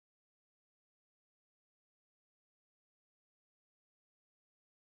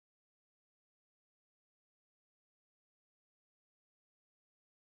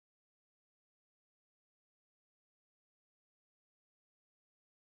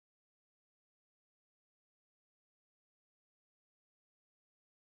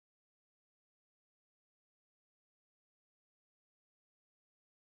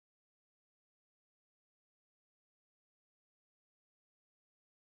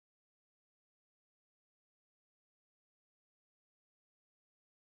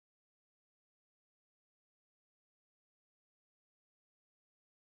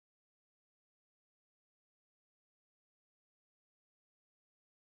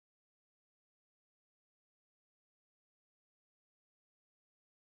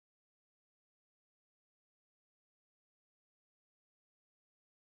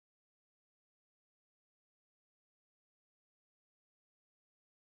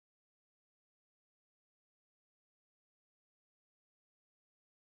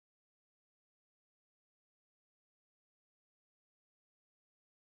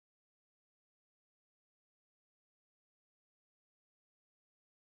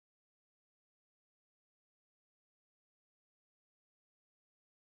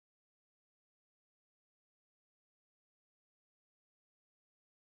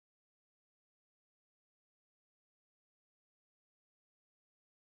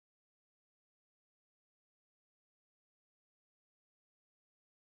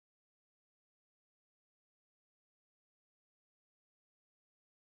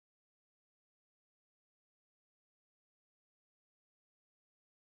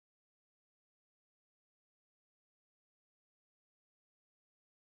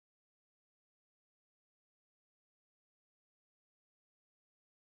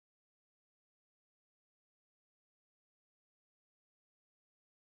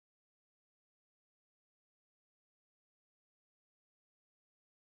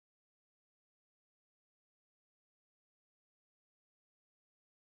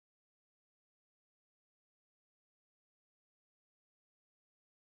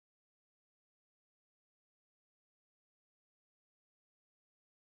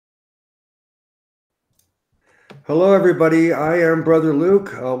Hello, everybody. I am Brother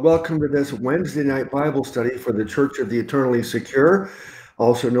Luke. Welcome to this Wednesday night Bible study for the Church of the Eternally Secure,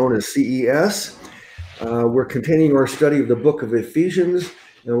 also known as C.E.S. We're continuing our study of the book of Ephesians,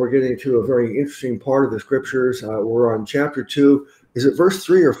 and we're getting to a very interesting part of the scriptures. We're on chapter 2. Is it verse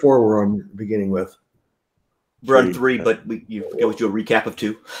 3 or 4 we're on beginning with? We're on 3, but you go do a recap of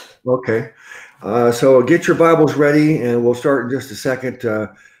 2. Okay. So get your Bibles ready, and we'll start in just a second.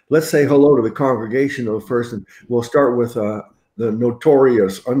 Let's say hello to the congregation though first, and we'll start with the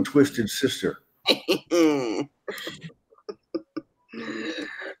notorious Untwisted Sister.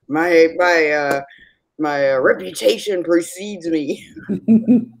 My reputation precedes me.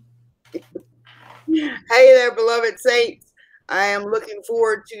 Hey there, beloved saints. I am looking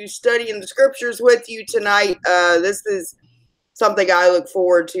forward to studying the scriptures with you tonight. This is something I look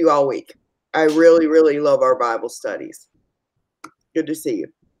forward to all week. I really, really love our Bible studies. Good to see you.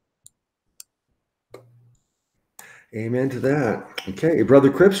 Amen to that. Okay, Brother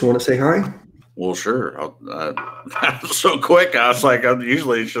Cripps, you want to say hi? Well, sure. So quick. I was like, I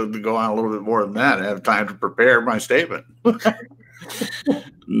usually should go on a little bit more than that. I have time to prepare my statement.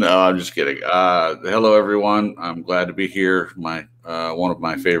 No, I'm just kidding. Hello, everyone. I'm glad to be here. One of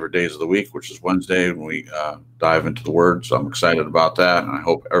my favorite days of the week, which is Wednesday, when we dive into the Word. So I'm excited about that, and I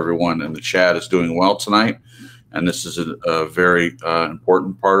hope everyone in the chat is doing well tonight. And this is a very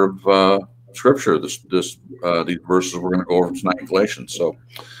important part of Scripture. These verses we're going to go over tonight in Galatians. So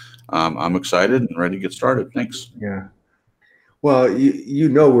I'm excited and ready to get started. Thanks. Yeah. Well, you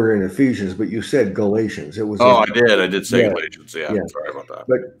know we're in Ephesians, but you said Galatians. It was. Oh, I did say Galatians. Yeah, sorry about that.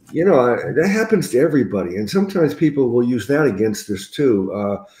 But you know that happens to everybody, and sometimes people will use that against us too.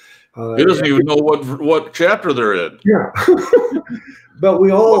 He doesn't even know what chapter they're in. Yeah. But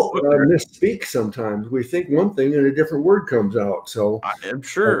we all misspeak sometimes. We think one thing and a different word comes out. So I'm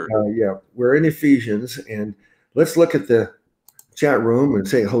sure. Yeah, we're in Ephesians, and let's look at the chat room and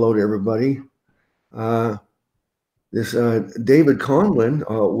say hello to everybody. This David Conlin,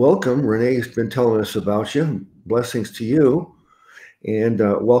 welcome. Renee's been telling us about you. Blessings to you, and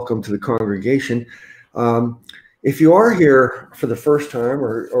welcome to the congregation. If you are here for the first time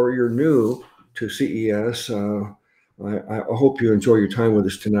or you're new to CES, I hope you enjoy your time with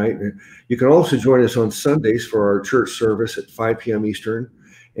us tonight. You can also join us on Sundays for our church service at 5 p.m. Eastern.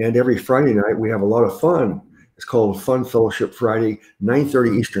 And every Friday night, we have a lot of fun. It's called Fun Fellowship Friday,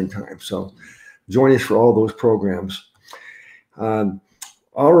 9:30 Eastern time. So join us for all those programs. All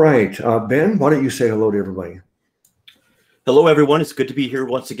right. Ben, why don't you say hello to everybody? Hello, everyone. It's good to be here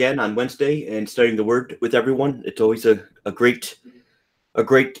once again on Wednesday and studying the Word with everyone. It's always a great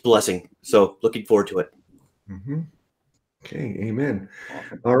blessing. So looking forward to it. Mm-hmm. Okay, amen.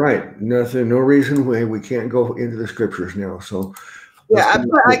 All right, no reason why we can't go into the scriptures now. So, yeah,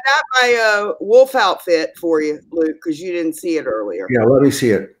 I got my wolf outfit for you, Luke, because you didn't see it earlier. Yeah, let me see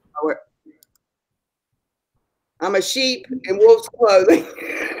it. I'm a sheep in wolf's clothing.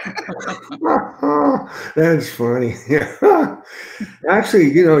 That's funny. Yeah.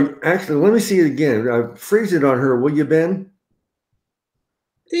 Actually, let me see it again. Freeze it on her, will you, Ben?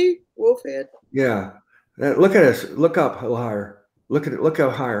 See, wolf head. Yeah. Look at us. Look up a little higher. Look at it. Look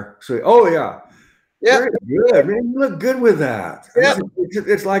up higher. So, oh yeah. Yeah. Very good, man. You look good with that. Yep.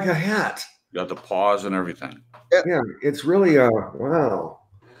 It's like a hat. You got the paws and everything. Yep. Yeah. It's really wow.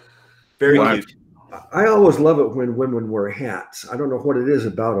 Very cute. I always love it when women wear hats. I don't know what it is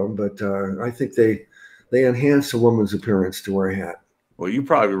about them, but I think they enhance a woman's appearance to wear a hat. Well, you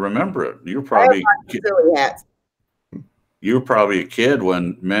probably remember it. You're probably silly hats. You were probably a kid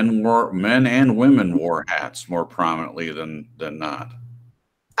when men and women wore hats more prominently than not.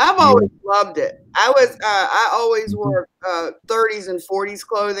 I've always loved it. I always wore 30s and 40s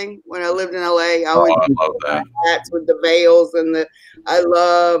clothing when I lived in LA. I love that. Hats with the veils and I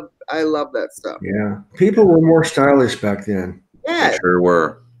love that stuff. Yeah, people were more stylish back then. Yeah, they sure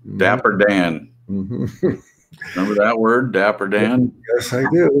were. Dapper Dan. Mm-hmm. Remember that word, Dapper Dan? Yes, I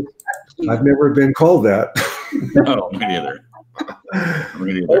do. I've never been called that. No, me neither.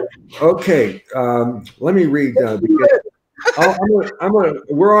 Okay, let me read.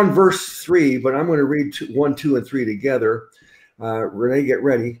 We're on verse 3, but I'm going to read 1, 2, and 3 together. Renee, get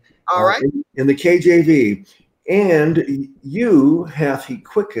ready. All right. In the KJV, and you hath he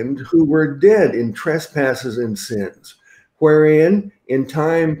quickened who were dead in trespasses and sins, wherein in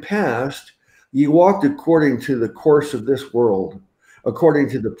time past ye walked according to the course of this world, according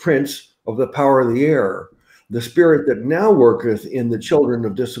to the prince of the power of the air, the spirit that now worketh in the children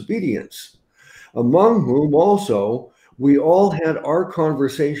of disobedience, among whom also we all had our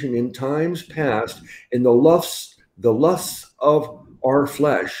conversation in times past in the lusts of our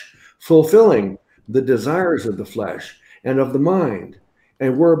flesh, fulfilling the desires of the flesh and of the mind,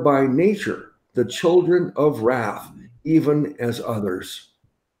 and were by nature the children of wrath, even as others.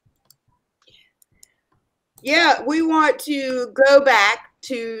 Yeah, we want to go back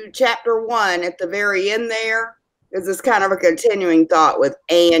to chapter 1 at the very end there, because it's kind of a continuing thought with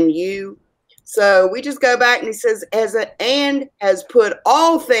and you. So we just go back and he says, and has put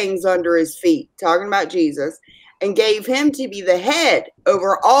all things under his feet, talking about Jesus, and gave him to be the head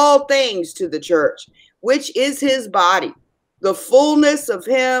over all things to the church, which is his body, the fullness of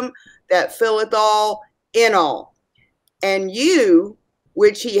him that filleth all in all. And you,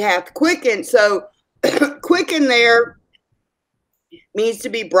 which he hath quickened. So quicken there means to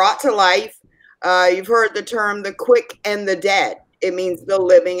be brought to life. You've heard the term the quick and the dead. It means the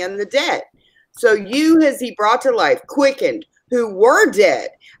living and the dead. So you has he brought to life, quickened, who were dead.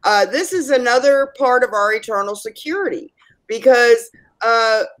 This is another part of our eternal security, because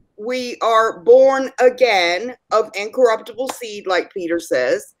we are born again of incorruptible seed, like Peter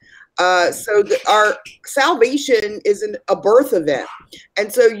says. So our salvation isn't a birth event.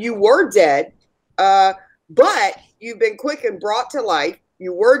 And so you were dead, but you've been quickened, brought to life.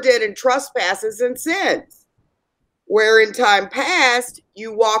 You were dead in trespasses and sins, where in time past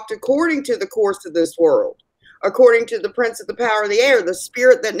you walked according to the course of this world, according to the prince of the power of the air, the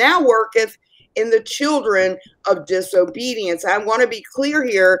spirit that now worketh in the children of disobedience. I want to be clear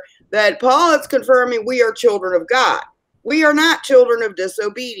here that Paul is confirming we are children of God. We are not children of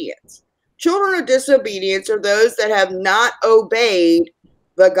disobedience. Children of disobedience are those that have not obeyed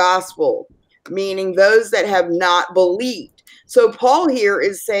the gospel, meaning those that have not believed. So Paul here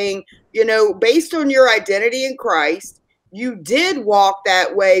is saying, you know, based on your identity in Christ, you did walk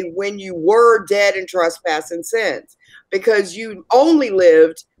that way when you were dead in trespass and sins, because you only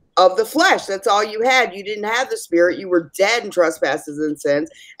lived of the flesh. That's all you had. You didn't have the spirit. You were dead in trespasses and sins,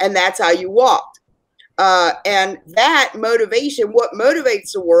 and that's how you walked. And that motivation, what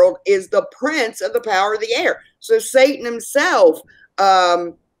motivates the world, is the prince of the power of the air. So Satan himself,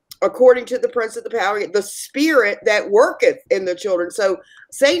 according to the prince of the power, the spirit that worketh in the children. So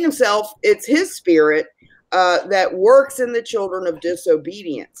Satan himself, it's his spirit that works in the children of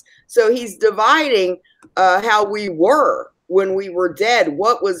disobedience. So he's dividing how we were when we were dead,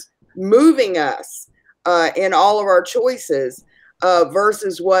 what was moving us in all of our choices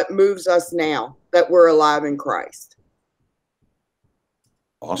versus what moves us now that we're alive in Christ.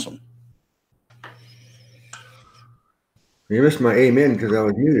 Awesome. You missed my amen because I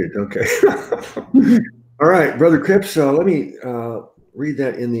was muted. Okay. All right, Brother Cripps, let me read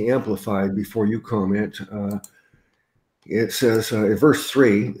that in the Amplified before you comment. It says in verse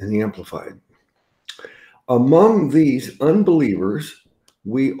 3 in the Amplified, among these unbelievers,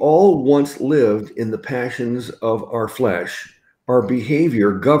 we all once lived in the passions of our flesh, our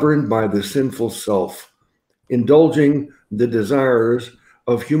behavior governed by the sinful self, indulging the desires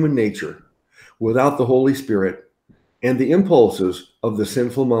of human nature without the Holy Spirit and the impulses of the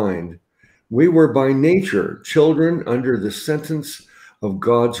sinful mind. We were by nature children under the sentence of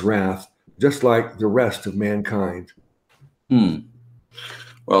God's wrath, just like the rest of mankind.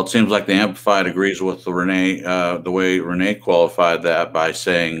 Well, it seems like the Amplified agrees with the way Renee qualified that by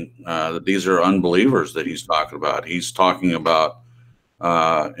saying that these are unbelievers that he's talking about. He's talking about,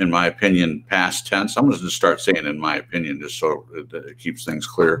 in my opinion, past tense. I'm going to just start saying in my opinion, just so it keeps things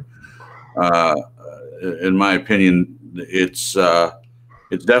clear. In my opinion, it's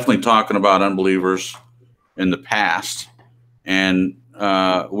definitely talking about unbelievers in the past, and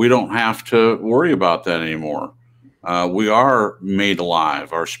we don't have to worry about that anymore. We are made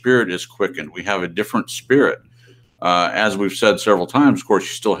alive. Our spirit is quickened. We have a different spirit. As we've said several times, of course, you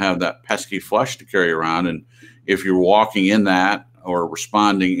still have that pesky flesh to carry around, and if you're walking in that or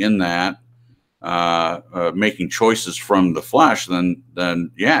responding in that, making choices from the flesh,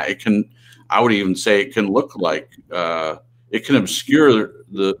 then yeah, it can. I would even say it can look like it can obscure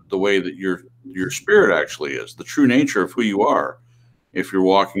the way that your spirit actually is, the true nature of who you are, if you're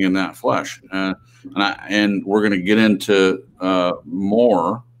walking in that flesh. And we're going to get into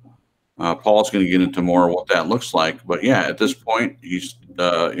more. Paul's going to get into more of what that looks like. But yeah, at this point, he's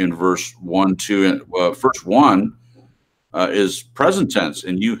in verse 1, 2, and verse 1 is present tense,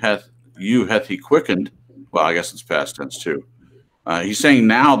 and you hath he quickened. Well, I guess it's past tense too. He's saying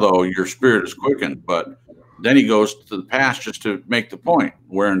now, though, your spirit is quickened, but then he goes to the past just to make the point,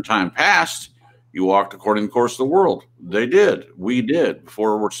 where in time past, you walked according to the course of the world. They did. We did.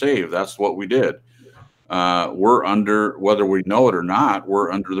 Before we're saved, that's what we did. We're under, whether we know it or not,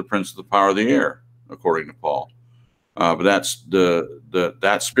 we're under the prince of the power of the air, according to Paul. But that's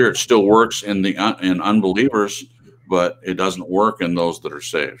that spirit still works in unbelievers, but it doesn't work in those that are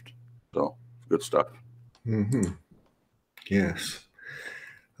saved. So Good stuff. Mm-hmm. Yes.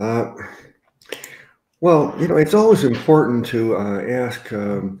 Well, it's always important to ask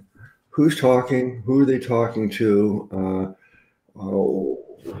who's talking, who are they talking to,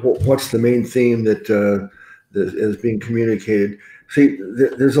 what's the main theme that is being communicated. See,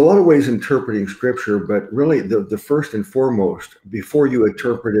 there's a lot of ways interpreting Scripture, but really the first and foremost, before you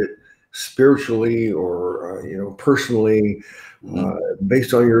interpret it spiritually or personally,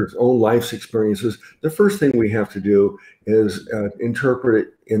 based on your own life's experiences, the first thing we have to do is interpret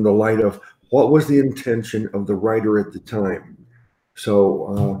it in the light of what was the intention of the writer at the time.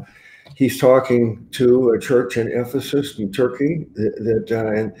 So he's talking to a church in Ephesus in Turkey,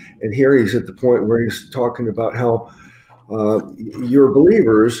 and here he's at the point where he's talking about how you're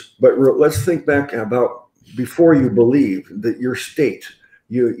believers, but let's think back about before you believe, that your state,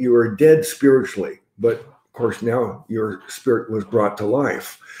 you are dead spiritually, but of course now your spirit was brought to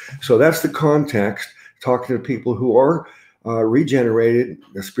life. So that's the context, talking to people who are regenerated,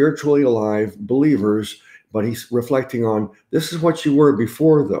 spiritually alive believers, but he's reflecting on, this is what you were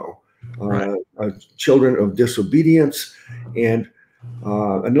before, though. Children of disobedience. And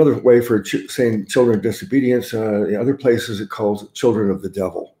another way for saying children of disobedience, in other places it calls children of the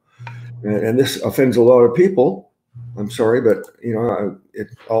devil. And this offends a lot of people. I'm sorry, but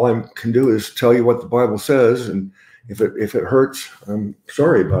all I can do is tell you what the Bible says, and if it hurts, I'm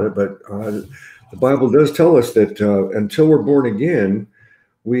sorry about it. But the Bible does tell us that until we're born again,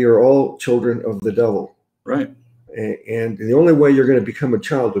 we are all children of the devil. Right. And the only way you're going to become a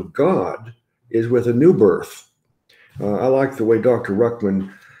child of God is with a new birth. I like the way Dr.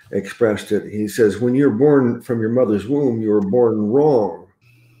 Ruckman expressed it. He says, when you're born from your mother's womb, you were born wrong.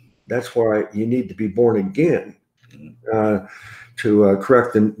 That's why you need to be born again to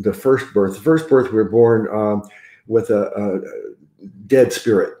correct the first birth. The first birth, we were born with a dead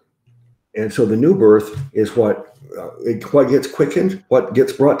spirit. And so the new birth is what gets quickened, what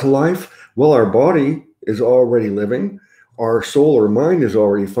gets brought to life. Well, our body is already living. Our soul or mind is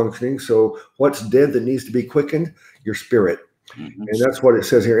already functioning. So what's dead that needs to be quickened? Your spirit. Mm-hmm. And that's what it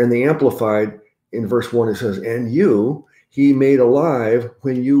says here. In the Amplified, in verse 1, it says, and you, he made alive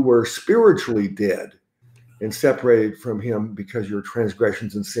when you were spiritually dead and separated from him because of your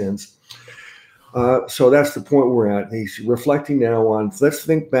transgressions and sins. So that's the point we're at. He's reflecting now on, let's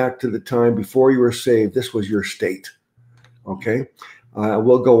think back to the time before you were saved. This was your state. Okay.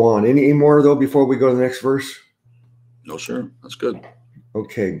 We'll go on. Any more, though, before we go to the next verse? No, sir. That's good.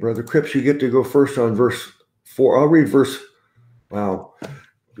 Okay. Brother Cripps, you get to go first on verse 4. I'll read verse. Wow.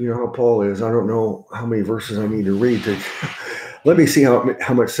 You know how Paul is. I don't know how many verses I need to read. Let me see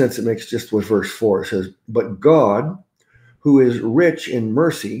how much sense it makes just with verse 4. It says, but God, who is rich in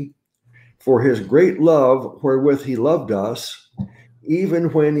mercy, for his great love wherewith he loved us,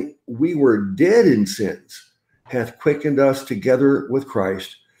 even when we were dead in sins, hath quickened us together with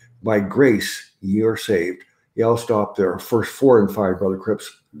Christ. By grace ye are saved. Yeah, I'll stop there. Verse 4 and 5, Brother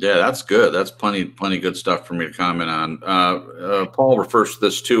Cripps. Yeah, that's good. That's plenty good stuff for me to comment on. Paul refers to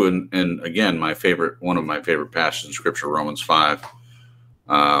this too, and again, one of my favorite passages in Scripture, Romans 5,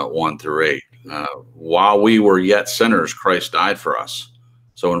 1 through 8. While we were yet sinners, Christ died for us.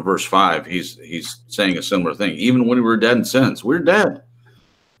 So in verse 5, he's saying a similar thing. Even when we were dead in sins, we're dead.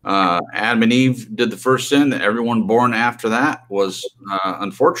 Adam and Eve did the first sin. Everyone born after that was,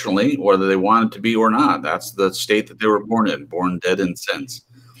 unfortunately, whether they wanted to be or not, that's the state that they were born in, born dead in sins.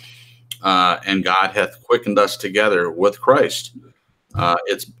 And God hath quickened us together with Christ.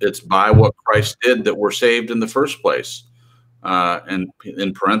 It's by what Christ did that we're saved in the first place. And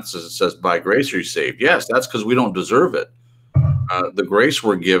in parentheses, it says, by grace are you saved. Yes, that's because we don't deserve it. The grace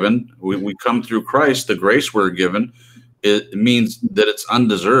we're given, we come through Christ, the grace we're given, it means that it's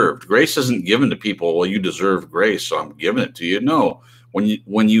undeserved. Grace isn't given to people, well, you deserve grace, so I'm giving it to you. No,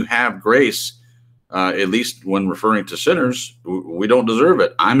 when you have grace, at least when referring to sinners, we don't deserve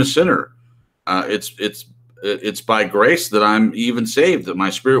it. I'm a sinner. It's by grace that I'm even saved, that my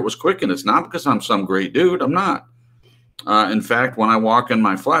spirit was quickened. It's not because I'm some great dude. I'm not. In fact, when I walk in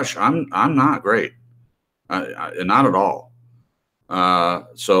my flesh, I'm not great. Not at all.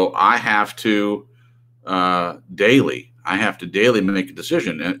 So I have to daily make a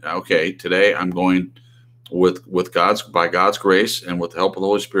decision. And, okay, today I'm going by God's grace and with the help of the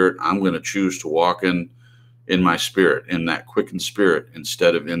Holy Spirit, I'm going to choose to walk in my spirit, in that quickened spirit,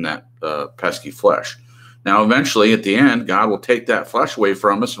 instead of in that pesky flesh. Now, eventually, at the end, God will take that flesh away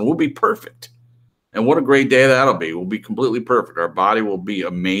from us, and we'll be perfect. And what a great day that'll be. We'll be completely perfect. Our body will be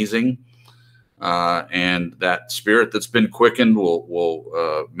amazing. And that spirit that's been quickened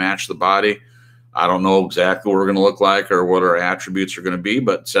will match the body. I don't know exactly what we're going to look like or what our attributes are going to be,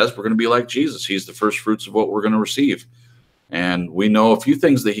 but it says we're going to be like Jesus. He's the first fruits of what we're going to receive. And we know a few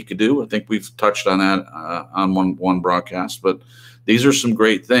things that he could do. I think we've touched on that on one broadcast, but these are some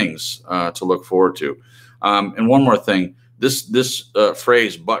great things to look forward to. And one more thing, this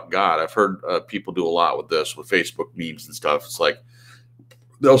phrase, but God, I've heard people do a lot with this, with Facebook memes and stuff. It's like,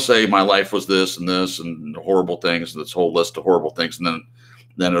 they'll say my life was this and horrible things, this whole list of horrible things. And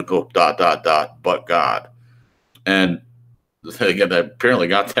then it'll go ... but God. And again, I apparently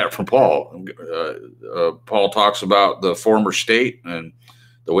got that from Paul. Paul talks about the former state and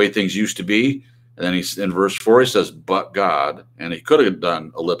the way things used to be. And then he's in verse 4, he says, but God. And he could have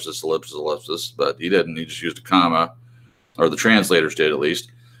done ellipsis, ellipsis, ellipsis, but he didn't. He just used a comma, or the translators did at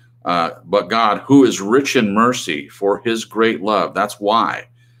least. But God, who is rich in mercy for his great love. That's why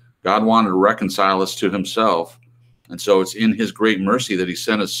God wanted to reconcile us to himself. And so it's in his great mercy that he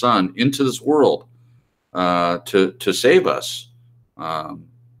sent his son into this world to save us,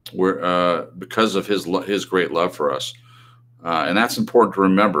 because of his great love for us. And that's important to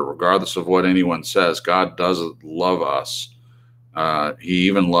remember, regardless of what anyone says. God does love us. He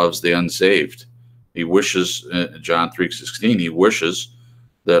even loves the unsaved. He wishes, John 3:16, he wishes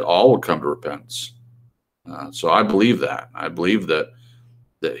that all would come to repentance. So I believe that. I believe that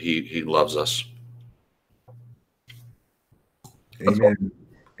he loves us. Amen.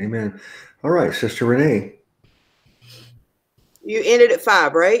 Amen. All right, Sister Renee. You ended at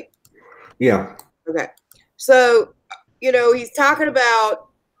 5, right? Yeah. Okay. So, he's talking about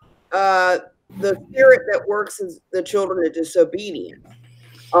the spirit that works in the children of disobedience,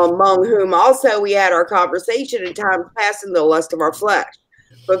 among whom also we had our conversation in times past in the lust of our flesh,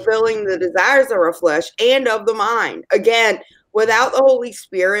 fulfilling the desires of our flesh and of the mind. Again, without the Holy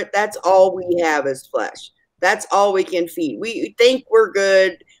Spirit, that's all we have is flesh. That's all we can feed. We think we're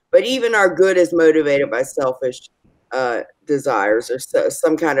good, but even our good is motivated by selfish desires or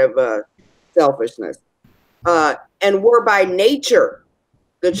some kind of selfishness. And we're by nature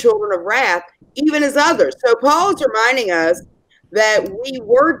the children of wrath, even as others. So Paul is reminding us that we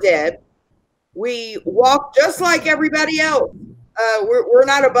were dead. We walk just like everybody else. We're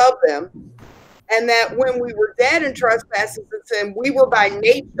not above them. And that when we were dead in trespasses and sin, we were by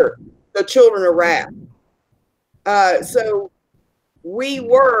nature the children of wrath. So we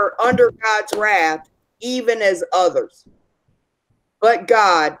were under God's wrath, even as others. But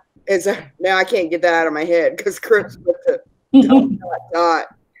God is now I can't get that out of my head because Cripps put the dot.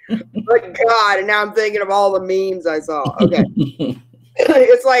 But God, and now I'm thinking of all the memes I saw. Okay.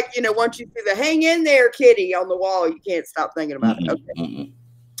 It's like, once you see the hang in there kitty on the wall, you can't stop thinking about it. Okay.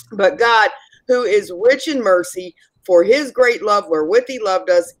 But God, who is rich in mercy, for his great love wherewith he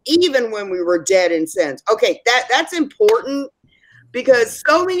loved us, even when we were dead in sins. Okay, that's important because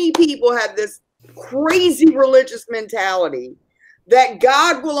so many people have this crazy religious mentality that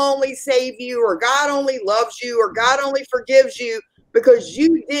God will only save you, or God only loves you, or God only forgives you because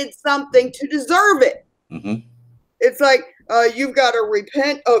you did something to deserve it. Mm-hmm. It's like you've got to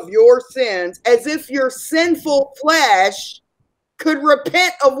repent of your sins, as if your sinful flesh could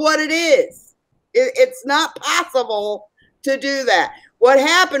repent of what it is. It's not possible to do that. What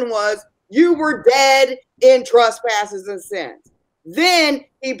happened was you were dead in trespasses and sins. Then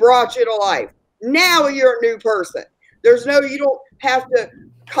he brought you to life. Now you're a new person. You don't have to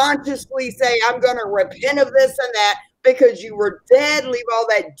consciously say, I'm going to repent of this and that, because you were dead. Leave all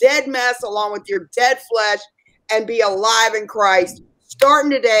that dead mess along with your dead flesh and be alive in Christ. Starting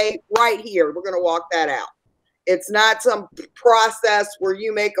today, right here. We're going to walk that out. It's not some process where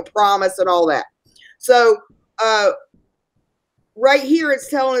you make a promise and all that. So right here, it's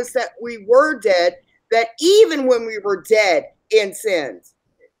telling us that we were dead, that even when we were dead in sins,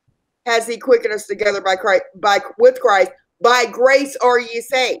 has he quickened us together with Christ. By grace are ye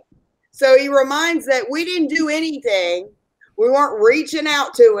saved. So he reminds that we didn't do anything. We weren't reaching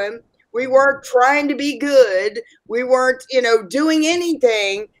out to him. We weren't trying to be good. We weren't, doing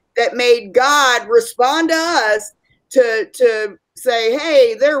anything that made God respond to us to say,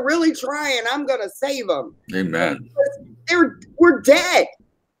 hey, they're really trying. I'm going to save them. Amen. We're dead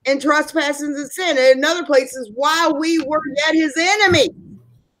in trespasses and sin. And in other places, while we were yet his enemies,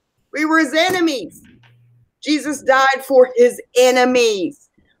 we were his enemies. Jesus died for his enemies.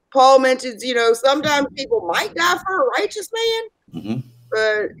 Paul mentions, sometimes people might die for a righteous man,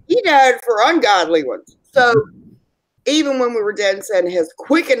 but he died for ungodly ones. So even when we were dead in sin, he has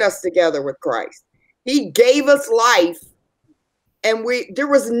quickened us together with Christ. He gave us life. And there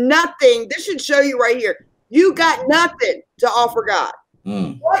was nothing. This should show you right here. You got nothing to offer God.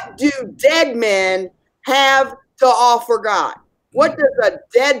 What do dead men have to offer God? What does a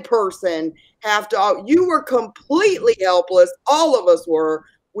dead person have to? You were completely helpless. All of us were.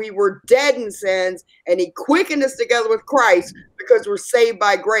 We were dead in sins, and he quickened us together with Christ because we're saved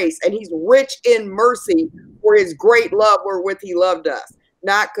by grace. And he's rich in mercy for his great love wherewith he loved us,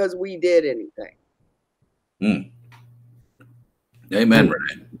 not because we did anything. Amen,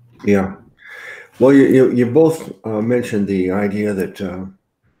 Renee. Yeah. Well, you both mentioned the idea that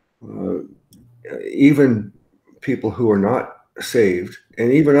even people who are not saved,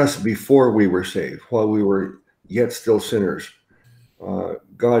 and even us before we were saved, while we were yet still sinners,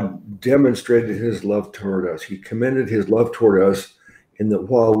 God demonstrated his love toward us. He commended his love toward us in that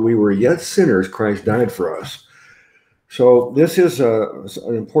while we were yet sinners, Christ died for us. So this is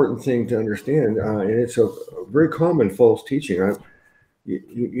an important thing to understand, and it's a very common false teaching.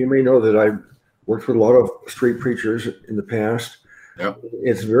 You may know that I worked with a lot of street preachers in the past. Yep.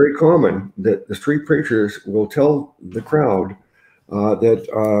 It's very common that the street preachers will tell the crowd that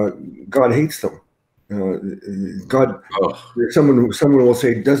God hates them. Someone will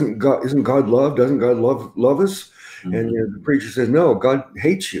say, isn't God love? Doesn't God love us? Mm-hmm. And the preacher says, no, God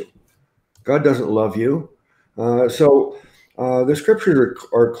hates you. God doesn't love you. So the scriptures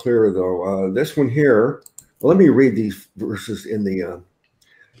are clear, though. This one here, well, let me read these verses in the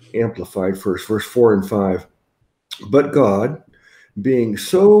Amplified first, verse 4 and 5. But God, being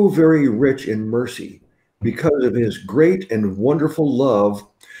so very rich in mercy, because of his great and wonderful love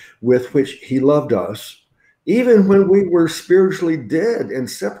with which he loved us, even when we were spiritually dead and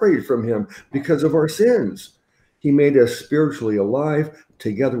separated from him because of our sins, he made us spiritually alive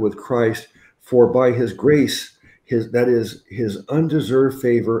together with Christ. For by his grace, that is his undeserved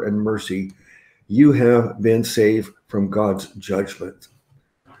favor and mercy, you have been saved from God's judgment.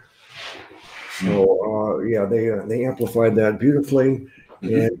 So they amplified that beautifully,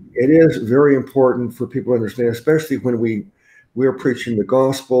 and it is very important for people to understand, especially when we're preaching the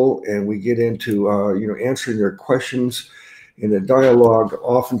gospel and we get into answering their questions in a dialogue.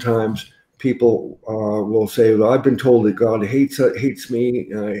 Oftentimes, people will say, "Well, I've been told that God hates me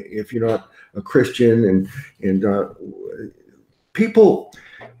if you're not a Christian," and people.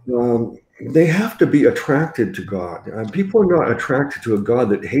 They have to be attracted to God. People are not attracted to a God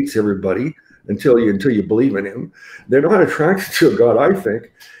that hates everybody until you believe in him. They're not attracted to a God, I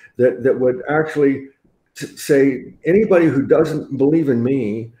think, that would actually say, anybody who doesn't believe in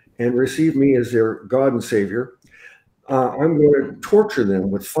me and receive me as their God and Savior, I'm going to torture them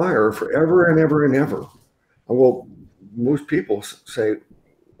with fire forever and ever and ever. Well, most people say,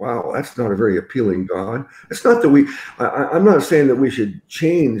 wow, that's not a very appealing God. It's not that I'm not saying that we should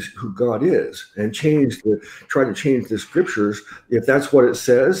change who God is and try to change the scriptures. If that's what it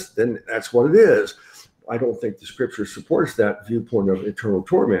says, then that's what it is. I don't think the scripture supports that viewpoint of eternal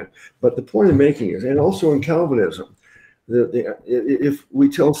torment. But the point I'm making is, and also in Calvinism, if we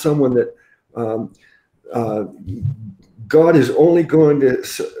tell someone that God is only going to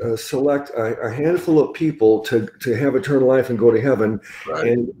select a handful of people to have eternal life and go to heaven. Right.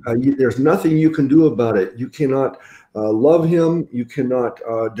 And there's nothing you can do about it. You cannot love him. You cannot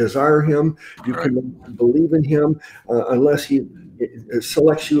desire him. You cannot believe in him unless he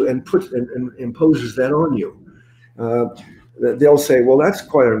selects you and imposes that on you. They'll say, well, that's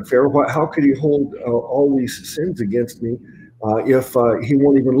quite unfair. How could he hold all these sins against me if he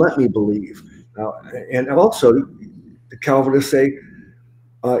won't even let me believe? And also, the Calvinists say,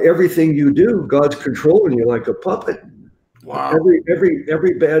 everything you do, God's controlling you like a puppet. Wow.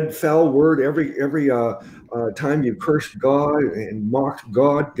 Every bad, foul word, every time you cursed God and mocked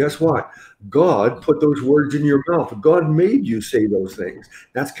God, guess what? God put those words in your mouth. God made you say those things.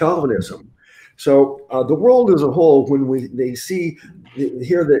 That's Calvinism. So the world as a whole, when they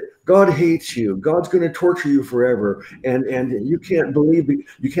hear that God hates you, God's going to torture you forever, and you can't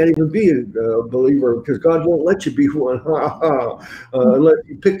even be a believer because God won't let you be one. Let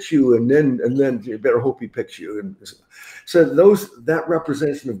he picks you, and then you better hope he picks you. And so that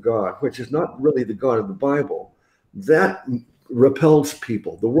representation of God, which is not really the God of the Bible, that repels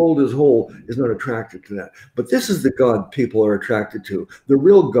people. The world as a whole is not attracted to that. But this is the God people are attracted to, the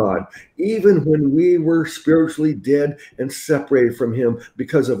real God. Even when we were spiritually dead and separated from him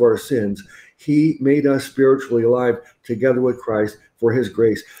because of our sins, he made us spiritually alive together with Christ for his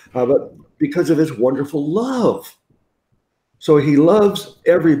grace, but because of his wonderful love. So he loves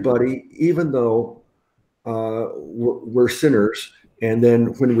everybody, even though we're sinners. And then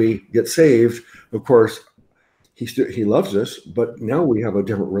when we get saved, of course, he loves us, but now we have a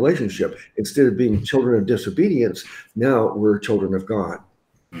different relationship. Instead of being children of disobedience, now we're children of God.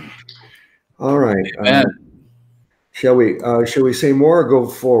 All right. Shall we say more or go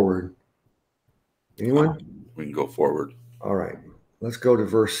forward? Anyone? We can go forward. All right. Let's go to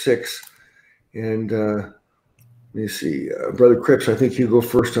verse 6. And let me see. Brother Cripps, I think you go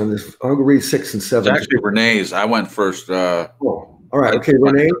first on this. I'll read 6 and 7. It's actually Renee's. I went first. All right. Okay,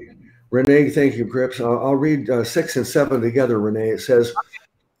 Renee. Renee, thank you, Cripps. I'll read 6 and 7 together, Renee. It says,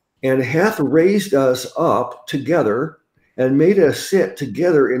 and hath raised us up together and made us sit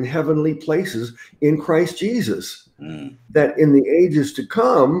together in heavenly places in Christ Jesus, that in the ages to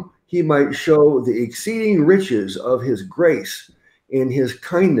come he might show the exceeding riches of his grace in his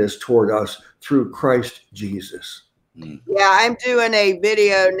kindness toward us through Christ Jesus. Yeah, I'm doing a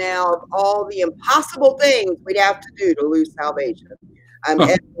video now of all the impossible things we'd have to do to lose salvation. I'm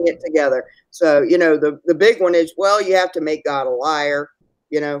editing it together. So, the big one is, well, you have to make God a liar,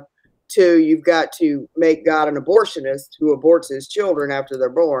 2, you've got to make God an abortionist who aborts his children after they're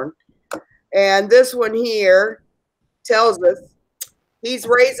born. And this one here tells us he's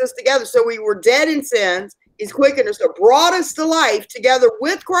raised us together. So we were dead in sins. He's quickened us, brought us to life together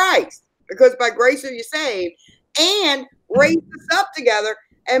with Christ, because by grace are you saved, and raised us up together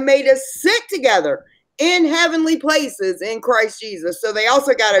and made us sit together in heavenly places in Christ Jesus. So they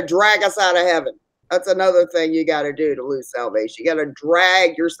also got to drag us out of heaven. That's another thing you got to do to lose salvation. You got to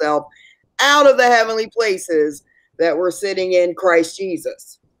drag yourself out of the heavenly places that we're sitting in Christ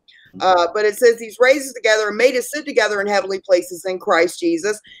Jesus. But it says he's raised us together and made us sit together in heavenly places in Christ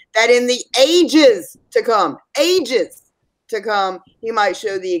Jesus, that in the ages to come, he might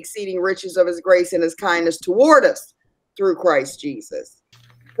show the exceeding riches of his grace and his kindness toward us through Christ Jesus.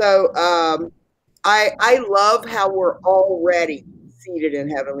 So I love how we're already seated in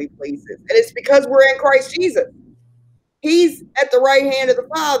heavenly places. And it's because we're in Christ Jesus. He's at the right hand of the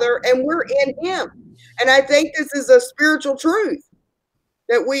Father and we're in him. And I think this is a spiritual truth,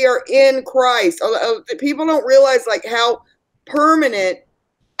 that we are in Christ. People don't realize like how permanent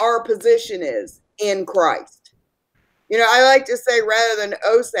our position is in Christ. I like to say, rather than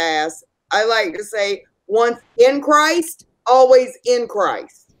OSAS, I like to say once in Christ, always in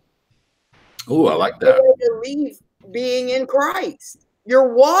Christ. Oh, I like that. You don't leave being in Christ.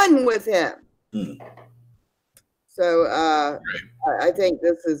 You're one with him. So I think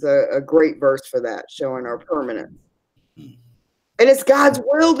this is a great verse for that, showing our permanence. And it's God's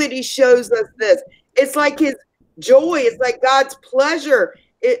will that he shows us this. It's like his joy. It's like God's pleasure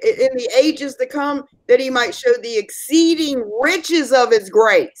in the ages to come, that he might show the exceeding riches of his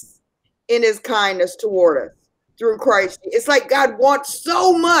grace in his kindness toward us through Christ. It's like God wants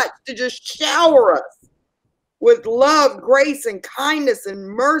so much to just shower us with love, grace, and kindness and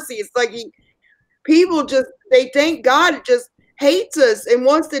mercy. It's like people they think God just hates us and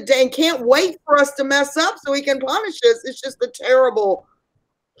wants to, and can't wait for us to mess up so he can punish us. It's just a terrible,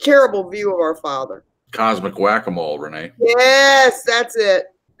 terrible view of our Father. Cosmic whack-a-mole, Renee. Yes, that's it.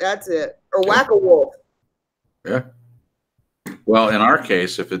 Or whack-a-wolf. Yeah. Well, in our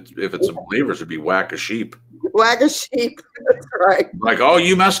case, if it's a believers, it'd be whack-a-sheep. Whack-a-sheep. That's right. Like, oh,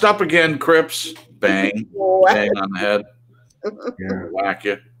 you messed up again, Cripps. Bang. Bang on the head. Yeah. Whack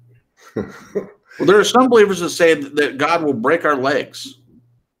you. Well, there are some believers that say that God will break our legs.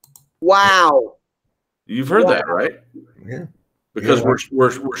 Wow. You've heard that, right? Yeah. Because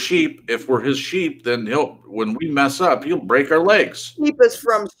we're sheep. If we're his sheep, then when we mess up, he'll break our legs. Keep us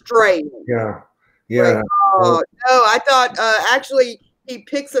from straying. Yeah. Like, oh, no, I thought actually he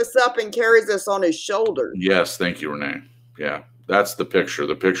picks us up and carries us on his shoulders. Yes, thank you, Renee. Yeah, that's the picture.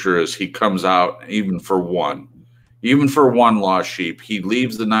 The picture is he comes out even for one lost sheep. He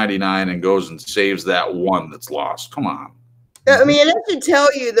leaves the 99 and goes and saves that one that's lost. Come on. I mean, it should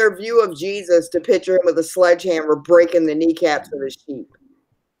tell you their view of Jesus to picture him with a sledgehammer breaking the kneecaps of his sheep.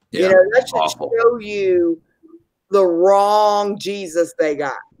 Yeah, that should show you the wrong Jesus they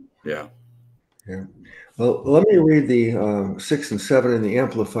got. Yeah. Yeah. Well, let me read the 6 and 7 in the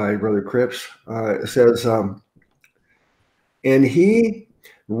Amplified, Brother Cripps. It says, and he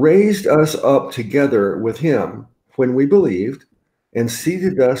raised us up together with him when we believed, and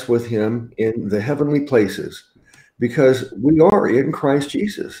seated us with him in the heavenly places, because we are in Christ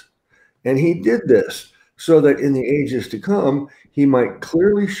Jesus. And he did this so that in the ages to come, he might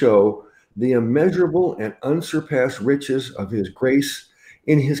clearly show the immeasurable and unsurpassed riches of his grace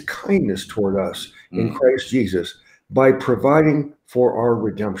in his kindness toward us in Christ Jesus, by providing for our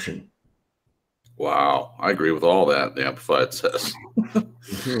redemption. Wow. I agree with all that, the Amplified says.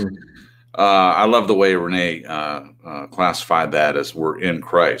 I love the way Renee classified that as we're in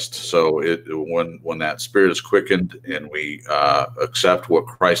Christ. So when that spirit is quickened and we accept what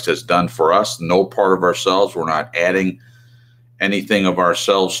Christ has done for us, no part of ourselves, we're not adding anything of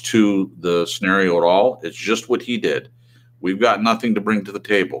ourselves to the scenario at all. It's just what he did. We've got nothing to bring to the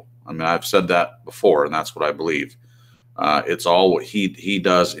table. I mean, I've said that before, and that's what I believe. It's all what he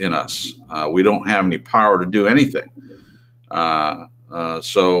does in us. We don't have any power to do anything.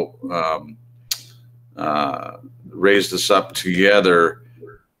 Raised us up together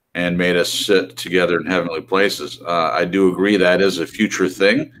and made us sit together in heavenly places. I do agree that is a future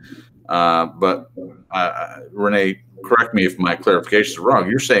thing. But Renee, correct me if my clarification is wrong.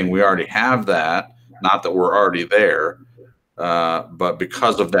 You're saying we already have that, not that we're already there, but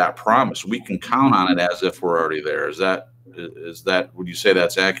because of that promise, we can count on it as if we're already there. Is that, would you say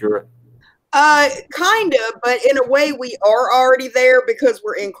that's accurate? Kind of, but in a way we are already there because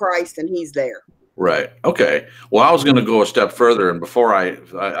we're in Christ and he's there. Right. Okay. Well, I was going to go a step further, and before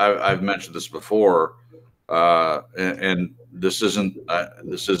I've mentioned this before, and this isn't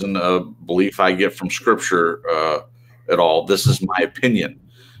a belief I get from Scripture at all. This is my opinion,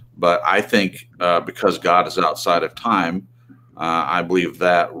 but I think because God is outside of time, I believe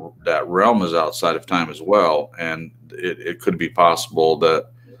that realm is outside of time as well, and it could be possible that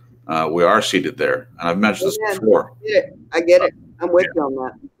we are seated there. And I've mentioned this before. I get it. I'm with you on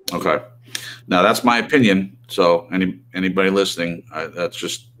that. Okay. Now that's my opinion. So anybody listening,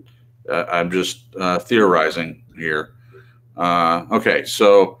 I'm just theorizing here. Okay.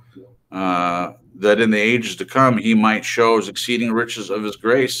 So that in the ages to come, he might show his exceeding riches of his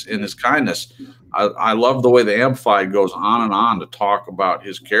grace in his kindness. I love the way the Amplified goes on and on to talk about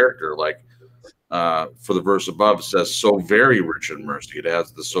his character. Like for the verse above, it says, so very rich in mercy. It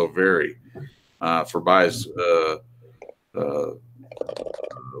adds the so very. For by his,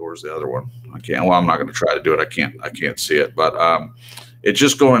 where's the other one? I'm not going to try to do it. I can't see it. But it's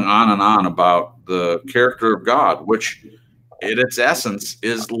just going on and on about the character of God, which in its essence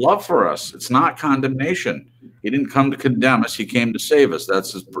is love for us. It's not condemnation. He didn't come to condemn us. He came to save us.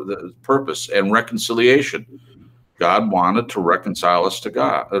 That's his purpose. And reconciliation. God wanted to reconcile us to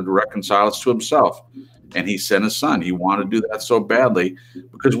God, to reconcile us to himself. And he sent his son. He wanted to do that so badly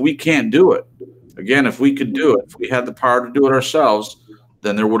because we can't do it. Again, if we could do it, if we had the power to do it ourselves,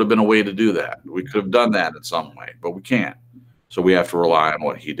 then there would have been a way to do that. We could have done that in some way, but we can't. So we have to rely on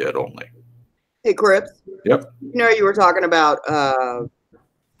what he did only. Hey, Cripps. Yep. You were talking about,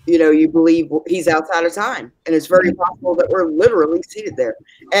 you believe he's outside of time. And it's very possible that we're literally seated there.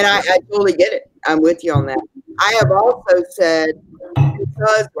 And I totally get it. I'm with you on that. I have also said,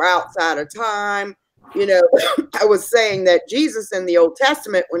 because we're outside of time, I was saying that Jesus in the Old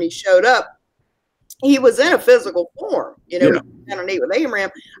Testament, when he showed up, he was in a physical form, he was down and ate with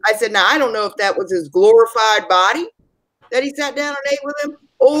Abraham. I said, now I don't know if that was his glorified body that he sat down and ate with him,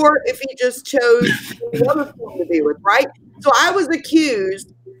 or if he just chose the other form to be with, right? So I was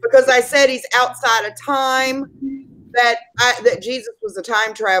accused because I said he's outside of time, that Jesus was a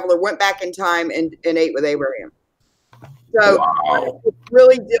time traveler, went back in time and ate with Abraham. So it's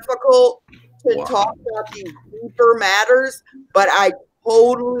really difficult to talk about these deeper matters, but I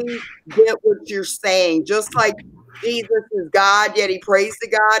totally get what you're saying. Just like Jesus is God, yet he prays to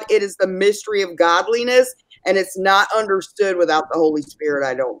God. It is the mystery of godliness, and it's not understood without the Holy Spirit,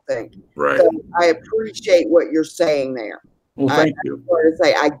 I don't think. Right. So I appreciate what you're saying there. Well, thank you.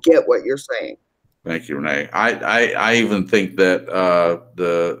 I get what you're saying. Thank you, Renee. I even think that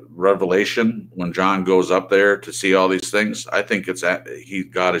the revelation, when John goes up there to see all these things, I think it's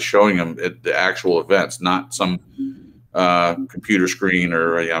God is showing him the actual events, not some computer screen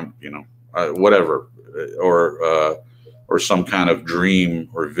or whatever, or some kind of dream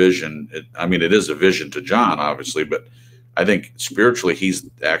or vision. It is a vision to John, obviously, but I think spiritually he's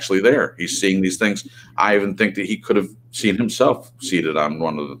actually there. He's seeing these things. I even think that he could have seen himself seated on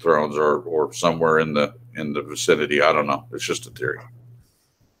one of the thrones or somewhere in the vicinity. I don't know. It's just a theory.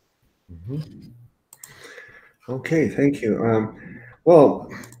 Mm-hmm. Okay, thank you. Well,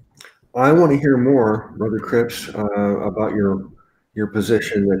 I want to hear more, Brother Cripps, about your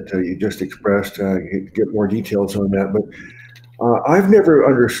position that you just expressed. Get more details on that. But I've never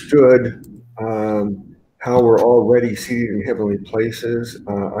understood how we're already seated in heavenly places.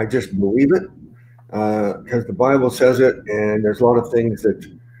 I just believe it because the Bible says it, and there's a lot of things that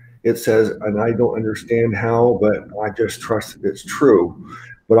it says, and I don't understand how, but I just trust that it's true.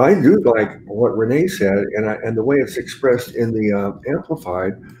 But I do like what Renee said, and the way it's expressed in the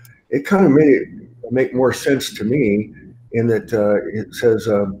Amplified, it kind of made it make more sense to me in that it says,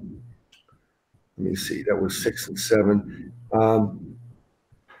 let me see, that was 6 and 7.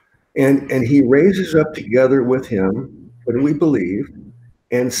 And he raises up together with him, when we believe,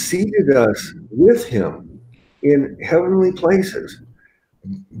 and seated us with him in heavenly places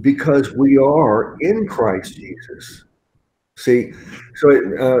because we are in Christ Jesus. See, so it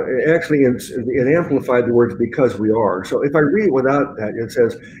actually it amplified the words because we are. So if I read it without that, it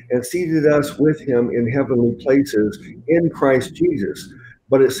says, and seated us with him in heavenly places in Christ Jesus.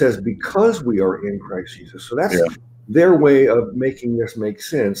 But it says because we are in Christ Jesus. So that's their way of making this make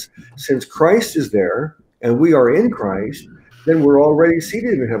sense. Since Christ is there and we are in Christ, then we're already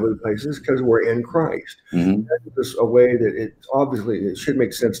seated in heavenly places because we're in Christ. Mm-hmm. That's a way that it should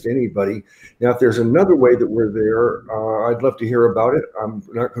make sense to anybody. Now, if there's another way that we're there, I'd love to hear about it. I'm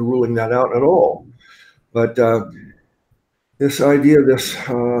not ruling that out at all. But this idea, this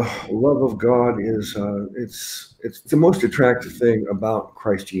love of God is it's the most attractive thing about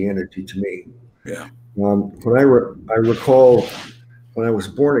Christianity to me. Yeah. When I recall when I was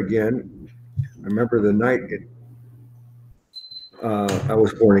born again, I remember the night I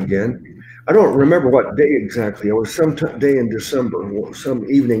was born again. I don't remember what day exactly. It was some day in December, some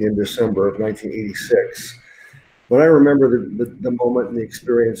evening in December of 1986. But I remember the moment and the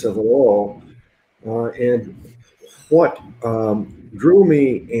experience of it all. And what drew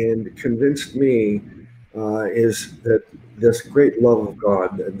me and convinced me is that this great love of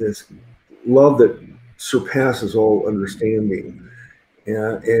God, this love that surpasses all understanding.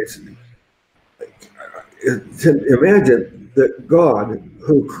 Imagine that God,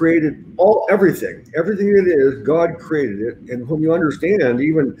 who created everything that is, God created it. And when you understand,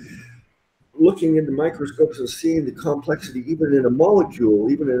 even looking into microscopes and seeing the complexity, even in a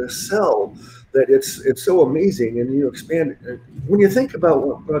molecule, even in a cell, that it's so amazing. And you expand when you think about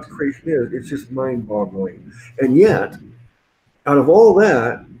what God's creation is, it's just mind-boggling. And yet, out of all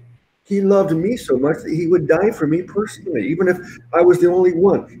that, he loved me so much that he would die for me personally, even if I was the only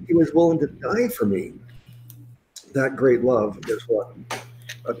one. He was willing to die for me. That great love is what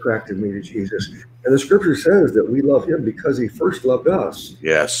attracted me to Jesus. And the scripture says that we love him because he first loved us.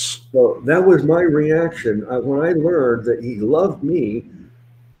 Yes. So that was my reaction. When I learned that he loved me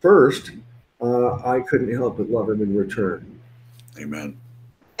first, I couldn't help but love him in return. Amen.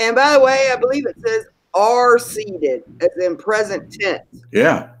 And by the way, I believe it says are seated, as in present tense.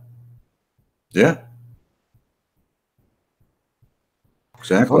 Yeah. Yeah.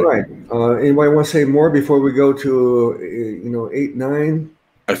 Exactly. All right. Anybody want to say more before we go to 8, 9?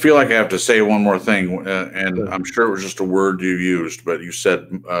 I feel like I have to say one more thing, and I'm sure it was just a word you used, but you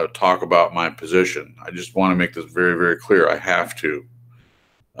said talk about my position. I just want to make this very, very clear. I have to.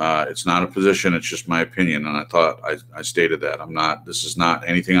 It's not a position. It's just my opinion, and I thought I stated that. This is not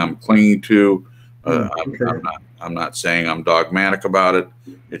anything I'm clinging to. I'm not saying I'm dogmatic about it.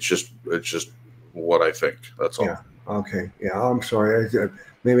 It's just what I think. That's all. Yeah. Okay. Yeah. I'm sorry.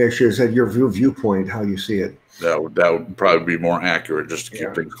 Maybe I should have said your viewpoint, how you see it. That would probably be more accurate, just to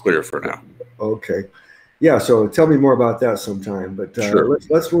keep things clear for now. Okay. Yeah. So tell me more about that sometime. But sure.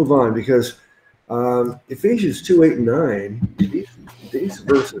 let's move on, because Ephesians 2, 8, and 9. These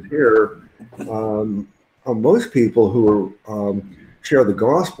verses here, most people who share the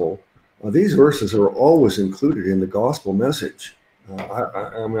gospel, these verses are always included in the gospel message.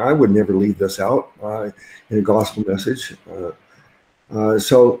 I mean, I would never leave this out in a gospel message.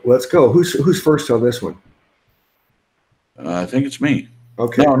 So let's go. Who's first on this one? I think it's me.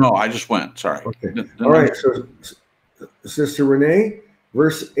 Okay. No, I just went. Sorry. Okay. All right. So, Sister Renee,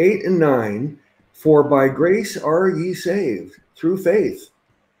 verse 8 and 9. For by grace are ye saved through faith,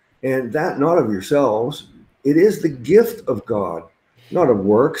 and that not of yourselves. It is the gift of God, not of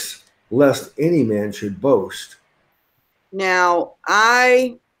works, lest any man should boast. Now,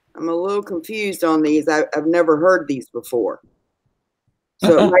 I'm a little confused on these. I've never heard these before.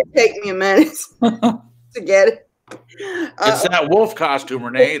 So it might take me a minute to get it. It's that wolf costume,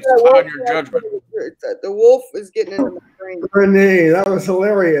 Renee. It's on your judgment. The wolf is getting into my brain. Renee, that was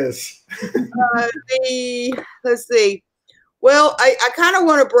hilarious. Let's see. Well, I kind of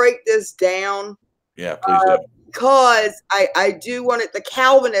want to break this down. Yeah, please do. Because I do want it. The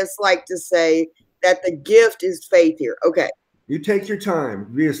Calvinists like to say that the gift is faith here. Okay. You take your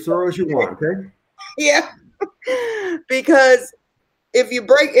time. Be as thorough as you want, okay? Yeah. Because if you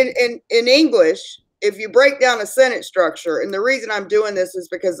break in English, if you break down a sentence structure, and the reason I'm doing this is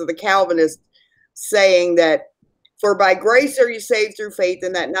because of the Calvinists saying that for by grace are you saved through faith,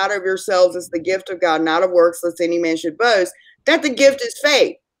 and that not of yourselves is the gift of God, not of works, lest any man should boast, that the gift is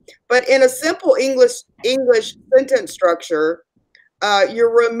faith. But in a simple English sentence structure,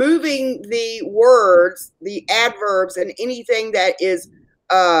 you're removing the words, the adverbs, and anything that is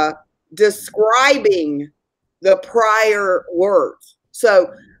describing the prior words.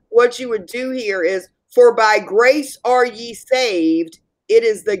 So what you would do here is, for by grace are ye saved, it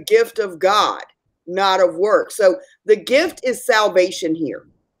is the gift of God, not of works. So the gift is salvation here.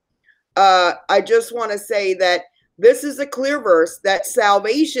 I just want to say that this is a clear verse that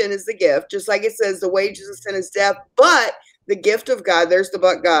salvation is the gift, just like it says the wages of sin is death, but the gift of God, there's the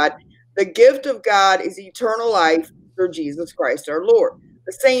but God, the gift of God is eternal life through Jesus Christ our Lord.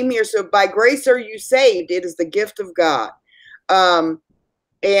 The same here. So by grace are you saved. It is the gift of God.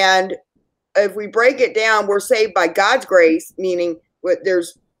 And if we break it down, we're saved by God's grace, meaning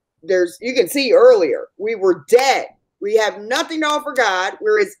there's you can see earlier, we were dead. We have nothing to offer God.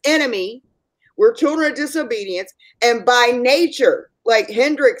 We're his enemy. We're children of disobedience. And by nature, like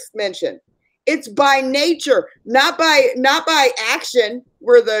Hendricks mentioned, it's by nature, not by action,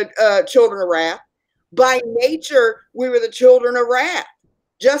 we're the children of wrath. By nature, we were the children of wrath,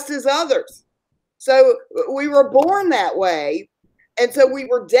 just as others. So we were born that way. And so we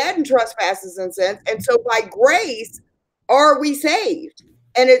were dead in trespasses and sins. And so by grace are we saved.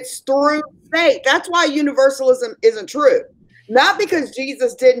 And it's through faith. That's why universalism isn't true. Not because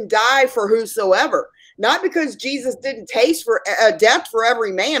Jesus didn't die for whosoever. Not because Jesus didn't taste for death for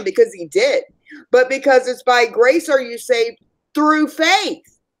every man, because he did. But because it's by grace are you saved through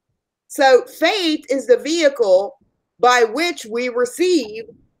faith. So faith is the vehicle by which we receive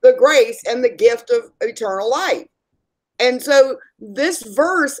the grace and the gift of eternal life. And so this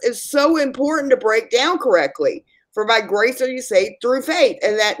verse is so important to break down correctly. For by grace are you saved through faith,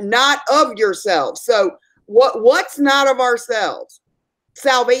 and that not of yourselves. So what's not of ourselves?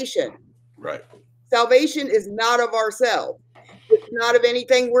 Salvation. Right. Salvation is not of ourselves. It's not of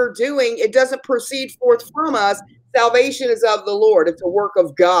anything we're doing. It doesn't proceed forth from us. Salvation is of the Lord. It's a work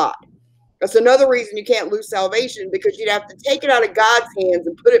of God. That's another reason you can't lose salvation, because you'd have to take it out of God's hands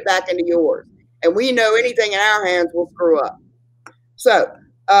and put it back into yours. And we know anything in our hands will screw up. So,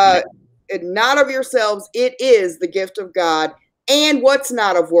 not of yourselves, it is the gift of God. And what's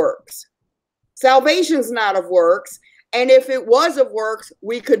not of works? Salvation's not of works. And if it was of works,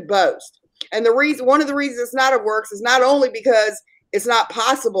 we could boast. And one of the reasons it's not of works is not only because it's not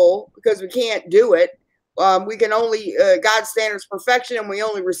possible, because we can't do it. We can only, God's standard is perfection, and we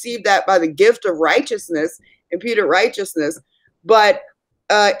only receive that by the gift of righteousness, imputed righteousness. But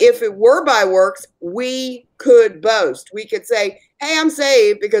if it were by works, we could boast. We could say, hey, I'm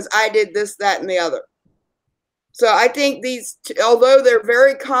saved because I did this, that, and the other. So I think these, although they're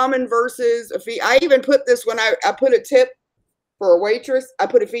very common verses, I even put this when I put a tip for a waitress, I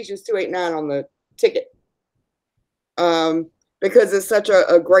put Ephesians 2:8-9 on the ticket because it's such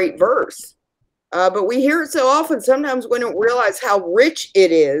a great verse. But we hear it so often, sometimes we don't realize how rich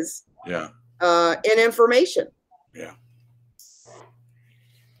it is in information. Yeah.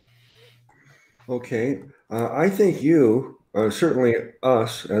 Okay. I think you, certainly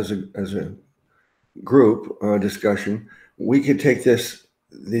us as a group discussion, we could take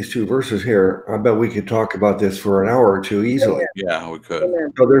these two verses here. I bet we could talk about this for an hour or two easily. Yeah, we could.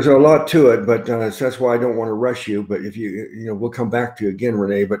 So there's a lot to it, but that's why I don't want to rush you. But if we'll come back to you again,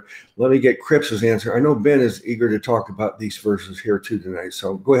 Renee. But let me get Cripps's answer. I know Ben is eager to talk about these verses here too tonight.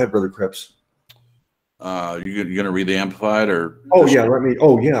 So go ahead, Brother Cripps. You're going to read the Amplified, or? Oh yeah,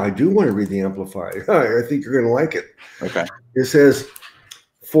 I do want to read the Amplified. I think you're going to like it. Okay. It says,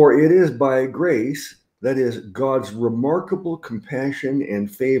 "For it is by grace, that is God's remarkable compassion and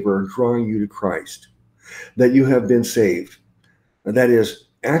favor drawing you to Christ, that you have been saved. That is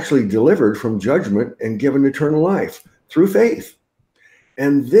actually delivered from judgment and given eternal life through faith.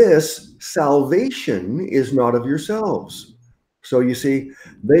 And this salvation is not of yourselves." So you see,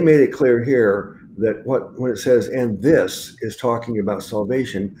 they made it clear here that when it says, and this is talking about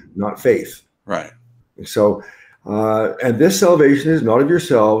salvation, not faith. Right. So, and this salvation is not of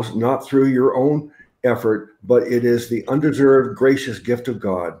yourselves, not through your own effort, but it is the undeserved, gracious gift of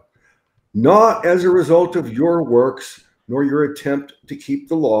God, not as a result of your works, nor your attempt to keep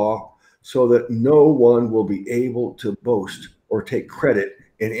the law, so that no one will be able to boast or take credit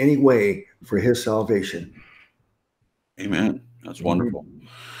in any way for his salvation. Amen. That's wonderful.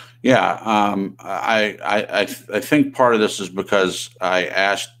 Yeah, I think part of this is because I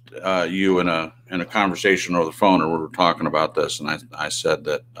asked you in a conversation over the phone, or we were talking about this, and I said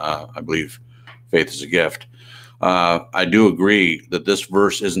that I believe faith is a gift. I do agree that this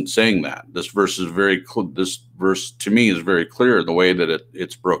verse isn't saying that. This verse is this verse to me is very clear in the way that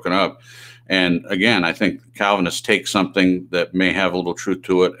it's broken up. And again, I think Calvinists take something that may have a little truth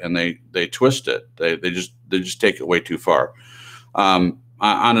to it, and they twist it. They just take it way too far.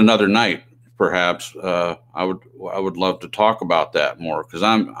 On another night, perhaps I would love to talk about that more, because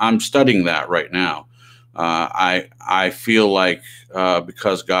I'm studying that right now. I feel like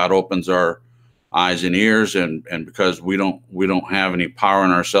because God opens our eyes and ears, and because we don't have any power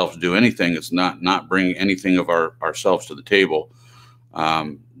in ourselves to do anything, it's not bringing anything of ourselves to the table.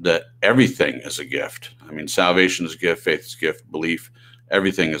 that everything is a gift. I mean, salvation is a gift, faith is a gift, belief,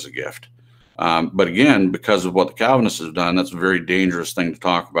 everything is a gift. But again, because of what the Calvinists have done, that's a very dangerous thing to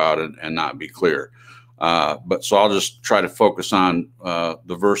talk about and not be clear. But so I'll just try to focus on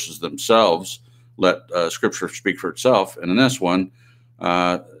the verses themselves, let Scripture speak for itself. And in this one,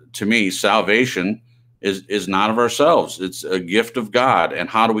 to me, salvation is not of ourselves. It's a gift of God. And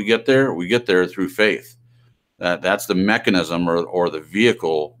how do we get there? We get there through faith. That's the mechanism or the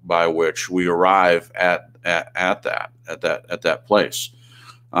vehicle by which we arrive at that place.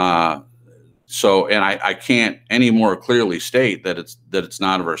 So, and I can't any more clearly state that it's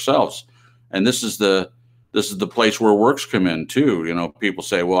not of ourselves. And this is the place where works come in too. You know, people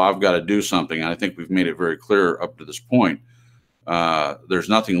say, well, I've got to do something. And I think we've made it very clear up to this point. There's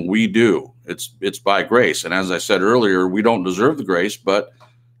nothing we do. It's by grace. And as I said earlier, we don't deserve the grace, but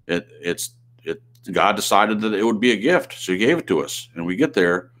God decided that it would be a gift. So he gave it to us, and we get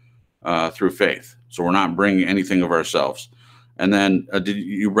there through faith. So we're not bringing anything of ourselves. And then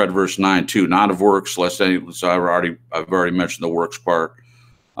you read verse 9 too, not of works, lest any. So I've already mentioned the works part.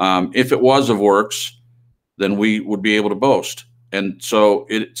 If it was of works, then we would be able to boast. And so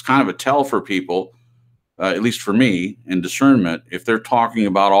it's kind of a tell for people, at least for me, in discernment, if they're talking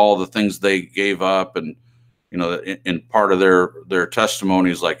about all the things they gave up, and you know, in part of their testimony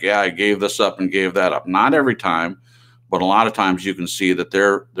is like, yeah, I gave this up and gave that up. Not every time, but a lot of times you can see that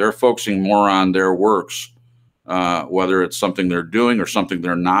they're focusing more on their works, whether it's something they're doing or something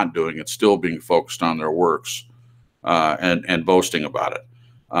they're not doing. It's still being focused on their works and boasting about it.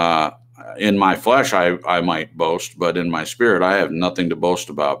 In my flesh, I might boast, but in my spirit, I have nothing to boast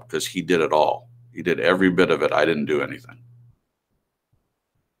about because he did it all. He did every bit of it. I didn't do anything.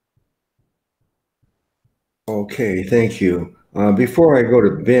 Okay, thank you. Before I go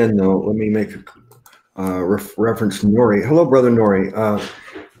to Ben, though, let me make a reference to Nori. Hello, Brother Nori.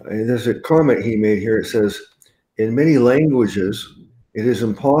 There's a comment he made here. It says, in many languages, it is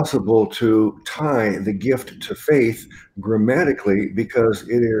impossible to tie the gift to faith grammatically because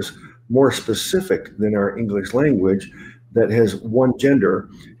it is more specific than our English language that has one gender.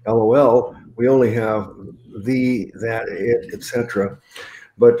 LOL, we only have the, that, it, etc.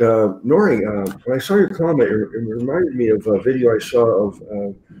 But Nori, when I saw your comment, it reminded me of a video I saw of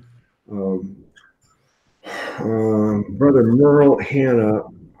Brother Merle Hanna.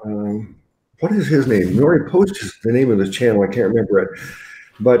 What is his name? Nori posts the name of his channel. I can't remember it.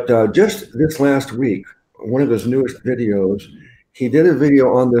 But just this last week, one of his newest videos, he did a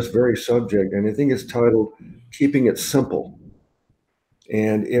video on this very subject, and I think it's titled Keeping It Simple.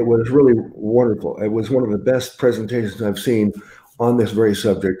 And it was really wonderful. It was one of the best presentations I've seen on this very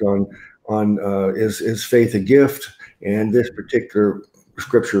subject, on is faith a gift, and this particular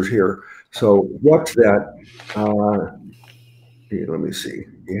scriptures here. So watch that. Let me see.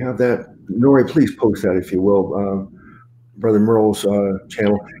 You have that, Nori? Please post that if you will, Brother Merle's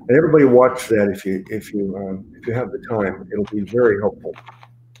channel, and everybody watch that if you have the time. It'll be very helpful.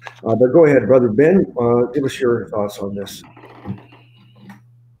 But go ahead, Brother Ben. Give us your thoughts on this.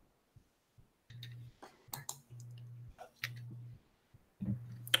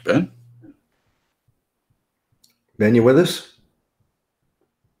 Ben, you with us?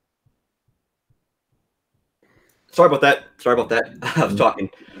 Sorry about that. I was talking.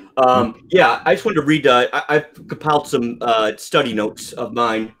 Yeah, I just wanted to read. I've compiled some study notes of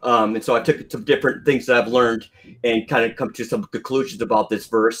mine, and so I took some different things that I've learned and kind of come to some conclusions about this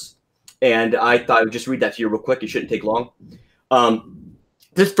verse. And I thought I would just read that to you real quick. It shouldn't take long.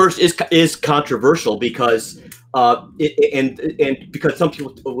 This verse is controversial because because some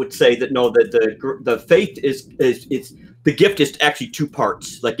people would say that no, that the faith is the gift is actually two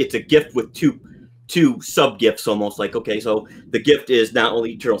parts. Like it's a gift with two sub gifts, almost like, okay, so the gift is not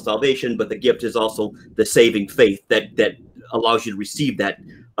only eternal salvation, but the gift is also the saving faith that allows you to receive that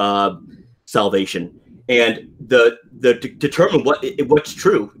salvation. And to determine what's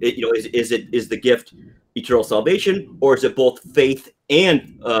true, is the gift eternal salvation, or is it both faith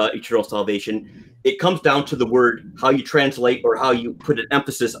and eternal salvation? It comes down to the word, how you translate or how you put an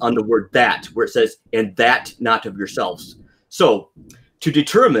emphasis on the word that, where it says, and that not of yourselves. So to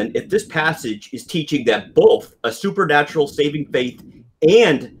determine if this passage is teaching that both a supernatural saving faith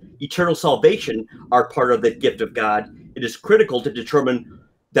and eternal salvation are part of the gift of God, it is critical to determine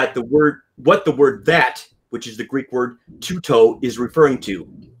that what the word that, which is the Greek word tuto, is referring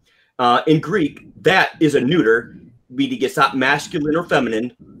to. In Greek, that is a neuter, meaning it's not masculine or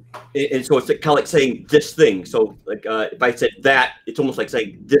feminine. And so it's kind of like saying this thing. So like if I said that, it's almost like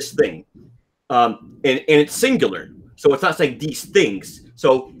saying this thing. And it's singular. So it's not saying these things.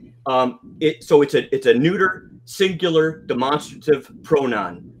 So it's a neuter, singular, demonstrative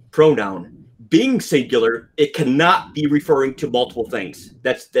pronoun. pronoun. Being singular, it cannot be referring to multiple things.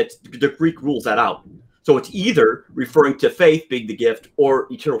 That's the Greek rules that out. So it's either referring to faith being the gift or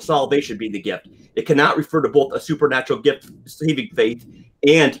eternal salvation being the gift. It cannot refer to both a supernatural gift, saving faith,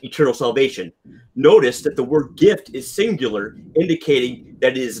 and eternal salvation. Notice that the word gift is singular, indicating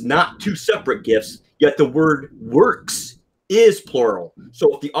that it is not two separate gifts, yet the word works is plural.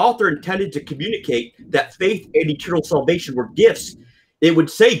 So if the author intended to communicate that faith and eternal salvation were gifts, it would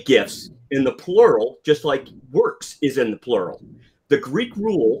say gifts in the plural, just like works is in the plural. The Greek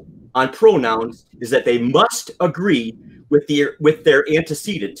rule on pronouns is that they must agree with their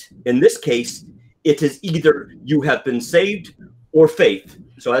antecedent. In this case, it is either you have been saved or faith.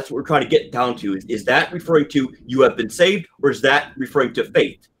 So that's what we're trying to get down to. Is that referring to you have been saved, or is that referring to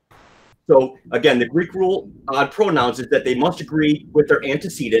faith? So again, the Greek rule on pronouns is that they must agree with their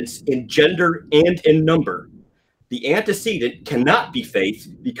antecedents in gender and in number. The antecedent cannot be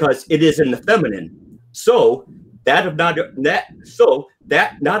faith because it is in the feminine. So that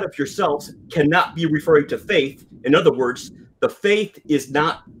not of yourselves cannot be referring to faith. In other words, the faith is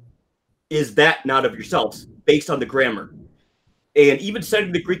that not of yourselves based on the grammar. And even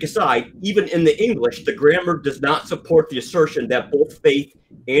setting the Greek aside, even in the English, the grammar does not support the assertion that both faith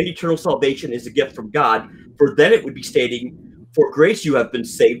and eternal salvation is a gift from God, for then it would be stating, for grace you have been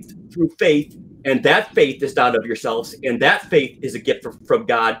saved through faith, and that faith is not of yourselves, and that faith is a gift from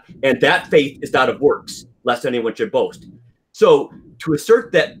God, and that faith is not of works, lest anyone should boast. So to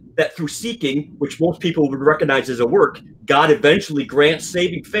assert that through seeking, which most people would recognize as a work, God eventually grants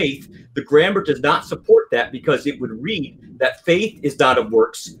saving faith, the grammar does not support that, because it would read that faith is not of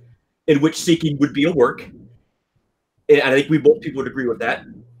works, in which seeking would be a work. And I think both people would agree with that.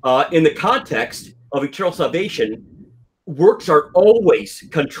 In the context of eternal salvation, works are always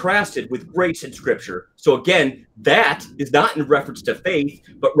contrasted with grace in Scripture. So again, that is not in reference to faith,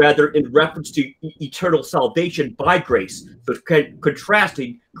 but rather in reference to eternal salvation by grace. So it's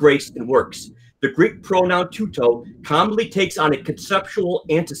contrasting grace and works. The Greek pronoun tuto commonly takes on a conceptual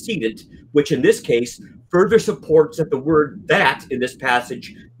antecedent, which in this case further supports that the word that in this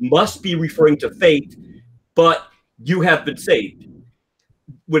passage must be referring to faith, but you have been saved.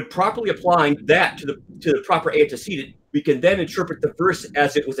 When properly applying that to the proper antecedent, we can then interpret the verse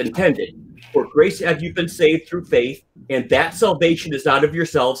as it was intended. For grace have you been saved through faith, and that salvation is not of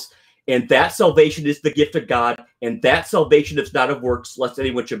yourselves, and that salvation is the gift of God, and that salvation is not of works, lest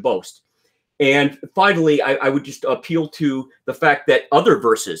anyone should boast. And finally, I would just appeal to the fact that other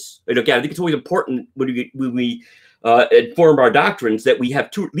verses, and again, I think it's always important when we inform our doctrines that we have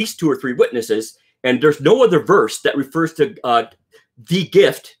at least two or three witnesses, and there's no other verse that refers to the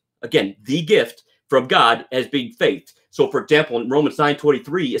gift, again, the gift from God as being faith. So, for example, in Romans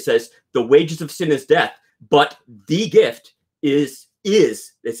 9:23, it says, the wages of sin is death, but the gift is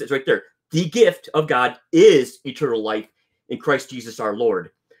it says right there, the gift of God is eternal life in Christ Jesus our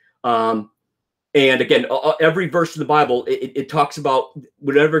Lord. And again, every verse in the Bible, it talks about,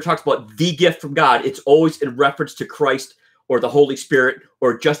 whenever it talks about the gift from God, it's always in reference to Christ or the Holy Spirit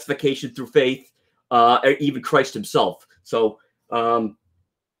or justification through faith, or even Christ himself. So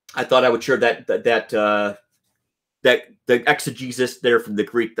I thought I would share that the exegesis there from the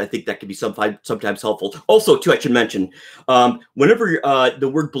Greek, I think that can be sometimes helpful. Also, too, I should mention, whenever the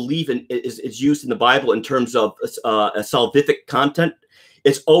word believe is used in the Bible in terms of a salvific content,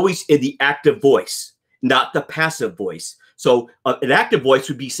 it's always in the active voice, not the passive voice. So an active voice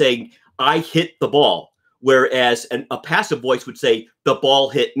would be saying, I hit the ball, whereas a passive voice would say, the ball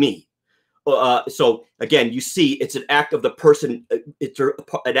hit me. So again, you see, it's an act of the person, it's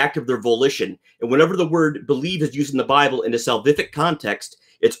an act of their volition. And whenever the word believe is used in the Bible in a salvific context,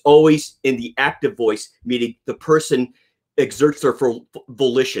 it's always in the active voice, meaning the person exerts their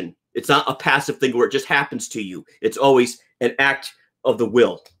volition. It's not a passive thing where it just happens to you. It's always an act of the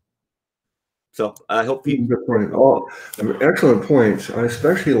will. So I hope you. Good point. Oh, excellent points. I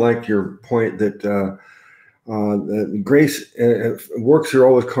especially like your point that grace works are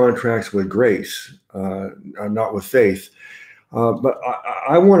always contracts with grace, not with faith. But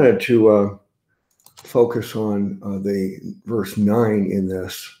I wanted to focus on the verse 9 in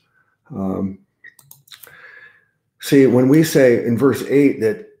this. See, when we say in verse 8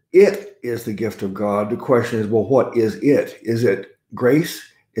 that it is the gift of God, the question is, well, what is it? Is it grace?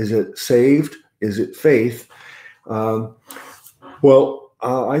 Is it saved? Is it faith?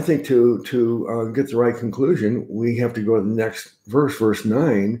 I think to get the right conclusion, we have to go to the next verse, verse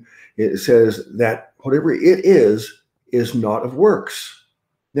 9. It says that whatever it is not of works.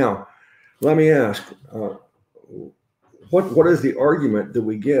 Now, let me ask, what is the argument that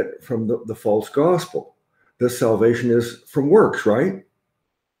we get from the false gospel? That salvation is from works, right?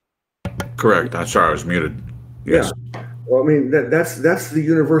 Correct. I'm sorry, I was muted. Yes. Yeah. Well, I mean, that's the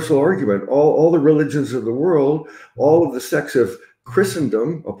universal argument. All the religions of the world, all of the sects of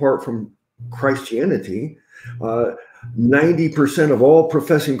Christendom, apart from Christianity, 90% of all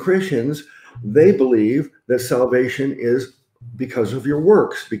professing Christians, they believe that salvation is because of your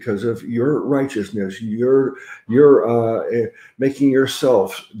works, because of your righteousness, your making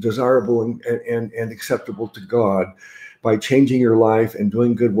yourself desirable and acceptable to God by changing your life and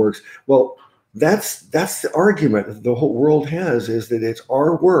doing good works. Well, that's the argument the whole world has, is that it's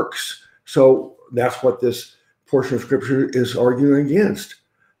our works. So that's what this portion of scripture is arguing against.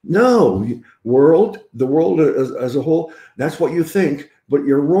 No, the world as a whole, that's what you think, but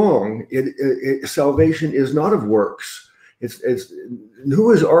you're wrong. Salvation is not of works. It's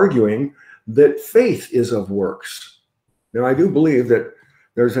who is arguing that faith is of works? Now, I do believe that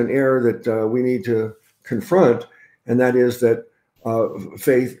there's an error that we need to confront, and that is that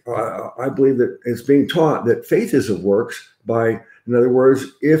faith, I believe that it's being taught that faith is of works by, in other words,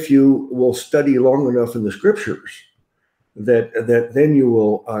 if you will study long enough in the scriptures, that then you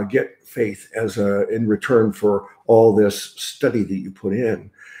will get faith as in return for all this study that you put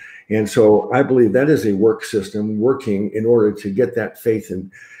in. And so I believe that is a work system working in order to get that faith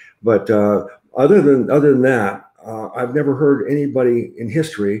in. But other than that, I've never heard anybody in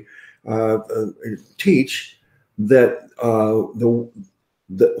history teach that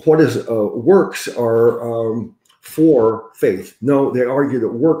what is works are for faith. No, they argue that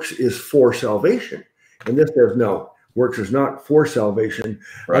works is for salvation, and this says no, works is not for salvation.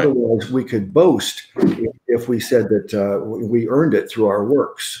 Right. Otherwise, we could boast if we said that we earned it through our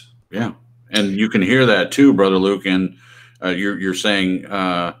works. Yeah, and you can hear that too, Brother Luke. And you're saying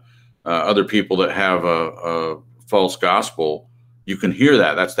other people that have a false gospel. You can hear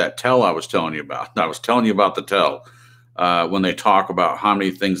that. That's that tell I was telling you about. I was telling you about the tell when they talk about how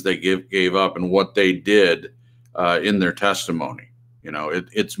many things they gave up and what they did in their testimony. You know,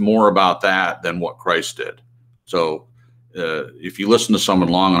 it's more about that than what Christ did. So if you listen to someone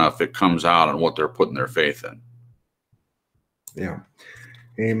long enough, it comes out on what they're putting their faith in. Yeah.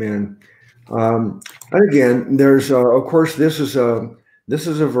 Amen. And again, there's of course this is a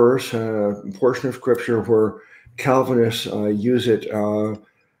verse, a portion of scripture where Calvinists use it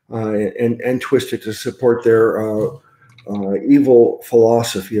and twist it to support their evil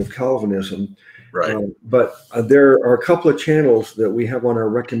philosophy of Calvinism. Right. But there are a couple of channels that we have on our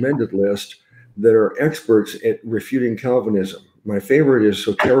recommended list that are experts at refuting Calvinism. My favorite is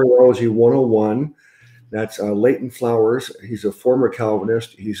Soteriology 101. That's Leighton Flowers. He's a former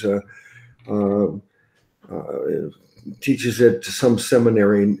Calvinist. He's teaches it to some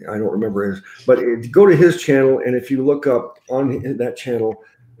seminary. I don't remember his, but go to his channel, and if you look up on that channel,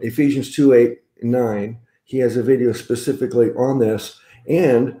 Ephesians 2:8-9, he has a video specifically on this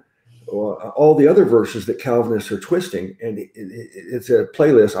and all the other verses that Calvinists are twisting. And it's a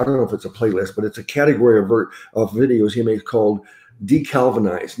playlist. I don't know if it's a playlist, but it's a category of videos he makes called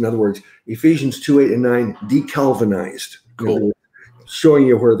Decalvinized. In other words, Ephesians 2:8-9 decalvinized. Cool. Showing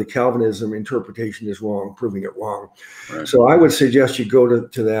you where the Calvinism interpretation is wrong, proving it wrong. Right. So I would suggest you go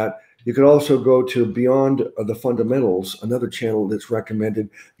to that. You could also go to Beyond the Fundamentals, another channel that's recommended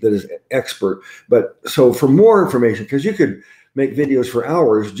that is expert. But so for more information, because you could make videos for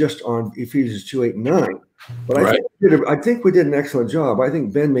hours just on Ephesians 2:8-9. But right. I think we did an excellent job. I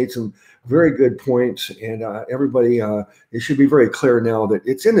think Ben made some very good points, and everybody, it should be very clear now that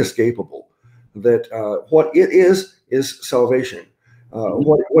it's inescapable that what it is salvation.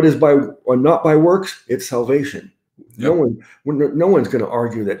 What is by or not by works, it's salvation. Yep. No one's going to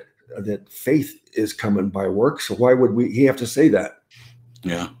argue that faith is coming by works. So why would he have to say that?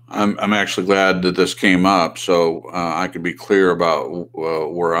 Yeah, I'm actually glad that this came up, so I could be clear about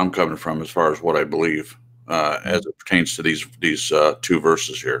where I'm coming from as far as what I believe as it pertains to these two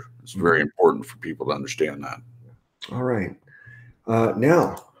verses here. It's very important for people to understand that. All right,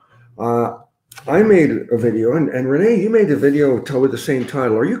 now. I made a video, and Renee, you made a video with the same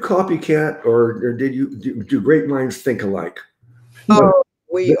title. Are you copycat, or did you do great minds think alike? Oh,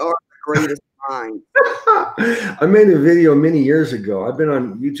 we are the greatest minds. I made a video many years ago. I've been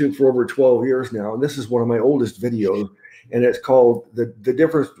on YouTube for over 12 years now, and this is one of my oldest videos, and it's called The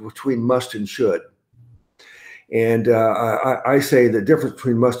Difference Between Must and Should. And I say the difference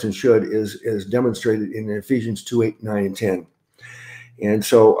between must and should is demonstrated in Ephesians 2:8, 9, and 10. And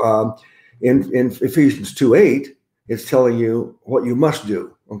so in Ephesians 2:8, it's telling you what you must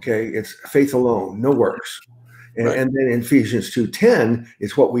do. Okay, it's faith alone, no works. And, right. And then in Ephesians 2:10,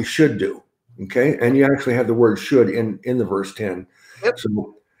 it's what we should do. Okay, and you actually have the word should in the verse 10. Yep.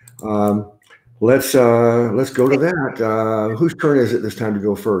 So let's go to that. Whose turn is it this time to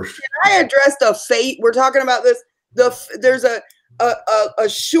go first? Can I address the faith? We're talking about this. There's a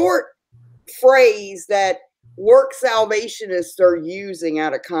short phrase that work salvationists are using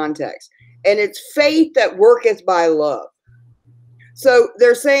out of context, and it's faith that worketh by love. So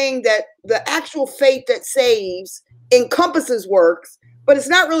they're saying that the actual faith that saves encompasses works, but it's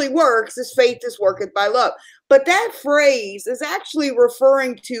not really works. It's faith that worketh by love. But that phrase is actually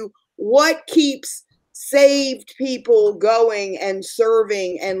referring to what keeps saved people going and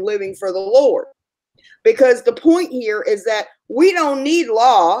serving and living for the Lord. Because the point here is that we don't need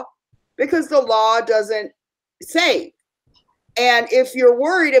law because the law doesn't save. And if you're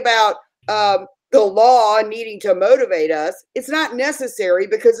worried about the law needing to motivate us, it's not necessary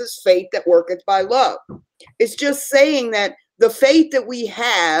because it's faith that worketh by love. It's just saying that the faith that we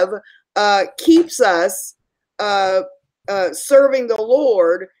have keeps us serving the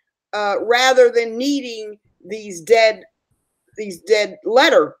Lord rather than needing these dead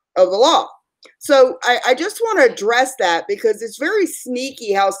letter of the law. So I just want to address that because it's very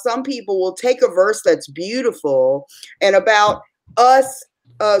sneaky how some people will take a verse that's beautiful and about us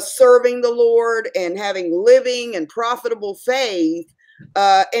serving the Lord and having living and profitable faith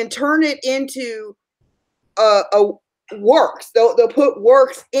and turn it into a works. They'll put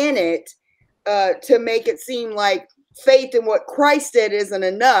works in it to make it seem like faith in what Christ did isn't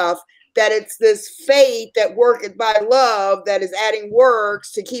enough, that it's this faith that worketh by love that is adding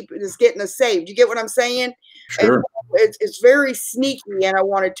works to keep us getting us saved. You get what I'm saying? Sure. And it's very sneaky, and I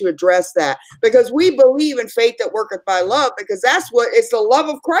wanted to address that because we believe in faith that worketh by love because it's the love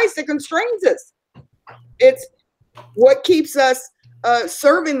of Christ that constrains us. It's what keeps us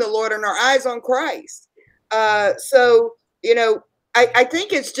serving the Lord and our eyes on Christ. So, I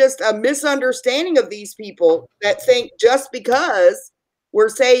think it's just a misunderstanding of these people that think just because we're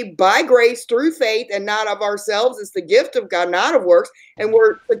saved by grace through faith and not of ourselves, it's the gift of God, not of works, and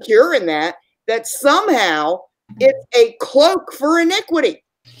we're secure in that somehow it's a cloak for iniquity.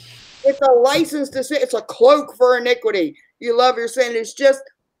 It's a license to sin. It's a cloak for iniquity. You love your sin. It's just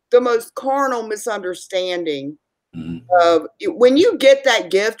the most carnal misunderstanding of when you get that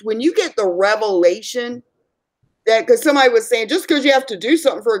gift, when you get the revelation that, because somebody was saying, just because you have to do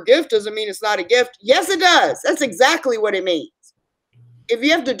something for a gift doesn't mean it's not a gift. Yes, it does. That's exactly what it means. If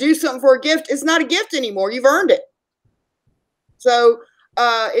you have to do something for a gift, it's not a gift anymore. You've earned it. So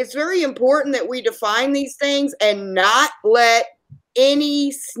it's very important that we define these things and not let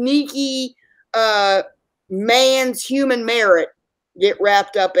any sneaky man's human merit get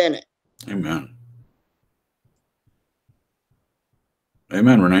wrapped up in it. Amen.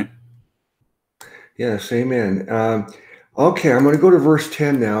 Amen, Renee. Yes, amen. Okay, I'm going to go to verse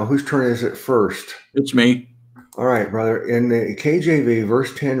 10 now. Whose turn is it first? It's me. All right, brother. In the KJV,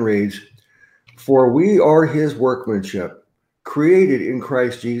 verse 10 reads, "For we are his workmanship, created in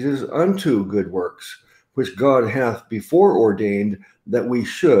Christ Jesus unto good works, which God hath before ordained that we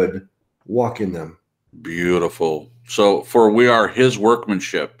should walk in them." Beautiful. So, for we are his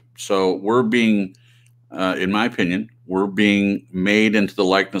workmanship. So we're being, in my opinion, we're being made into the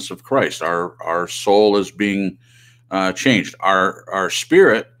likeness of Christ. Our soul is being changed. Our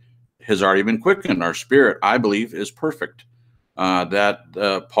spirit has already been quickened. Our spirit, I believe, is perfect.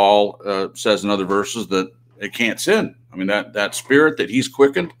 That Paul says in other verses that it can't sin. I mean, that spirit that he's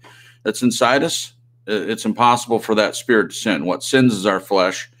quickened, that's inside us, it's impossible for that spirit to sin. What sins is our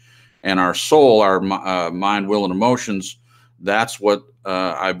flesh, and our soul, our mind, will, and emotions. That's what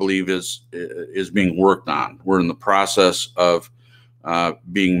I believe is being worked on. We're in the process of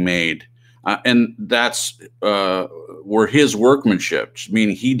being made. And that's we're his workmanship,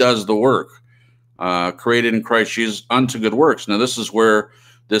 meaning he does the work, created in Christ Jesus unto good works. Now, this is where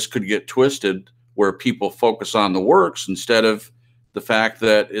this could get twisted, where people focus on the works instead of the fact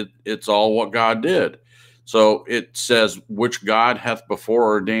that it's all what God did. So it says, which God hath before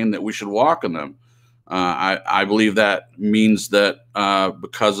ordained that we should walk in them. I believe that means that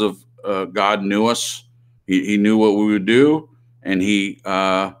because of God knew us, he knew what we would do, and he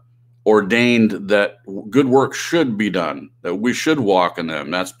ordained that good work should be done, that we should walk in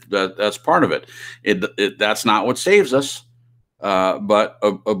them. That's part of it. That's not what saves us, but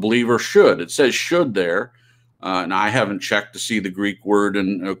a believer should. It says should there, and I haven't checked to see the Greek word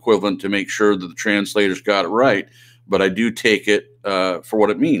and equivalent to make sure that the translators got it right, but I do take it for what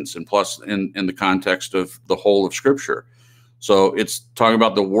it means, and plus in the context of the whole of Scripture. So it's talking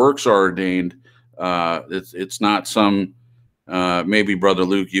about the works are ordained. It's not some maybe Brother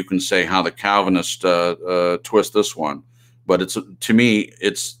Luke, you can say how the Calvinists twist this one, but it's, to me,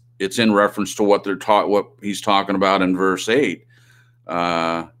 it's in reference to what they're taught, what he's talking about in verse 8.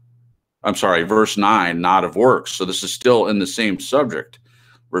 I'm sorry, verse 9, not of works. So this is still in the same subject.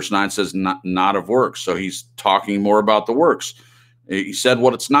 Verse 9 says not of works. So he's talking more about the works. He said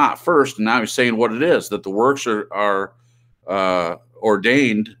what it's not first, and now he's saying what it is, that the works are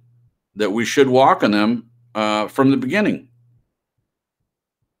ordained, that we should walk in them from the beginning.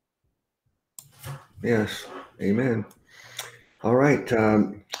 Yes. Amen. All right.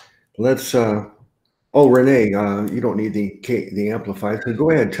 Let's, oh, Renee, you don't need the Amplified. So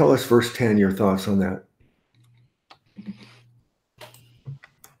go ahead. Tell us verse 10, your thoughts on that.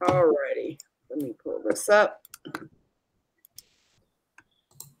 All righty. Let me pull this up.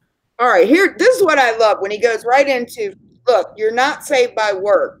 All right. Here, this is what I love when he goes right into, look, you're not saved by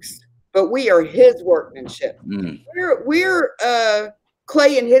works, but we are his workmanship. We're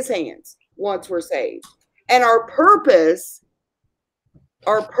clay in his hands once we're saved. And our purpose,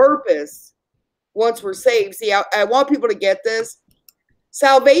 once we're saved, see, I want people to get this.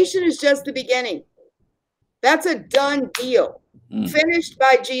 Salvation is just the beginning. That's a done deal, finished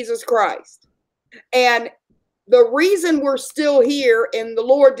by Jesus Christ. And the reason we're still here and the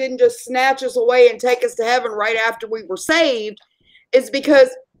Lord didn't just snatch us away and take us to heaven right after we were saved is because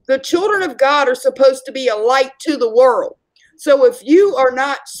the children of God are supposed to be a light to the world. So if you are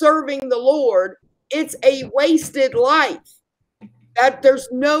not serving the Lord, it's a wasted life.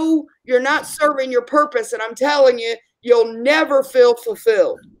 You're not serving your purpose. And I'm telling you, you'll never feel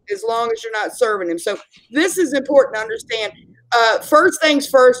fulfilled as long as you're not serving him. So this is important to understand. First things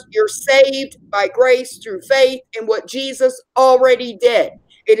first, you're saved by grace through faith in what Jesus already did.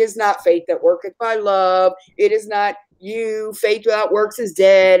 It is not faith that worketh by love. It is not you. Faith without works is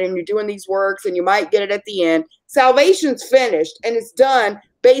dead, and you're doing these works, and you might get it at the end. Salvation's finished, and it's done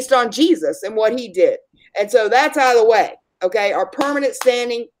based on Jesus and what he did. And so that's out of the way. Okay, our permanent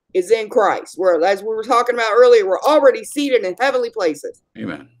standing is in Christ. As we were talking about earlier, we're already seated in heavenly places.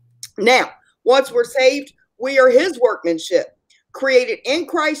 Amen. Now, once we're saved, we are his workmanship, created in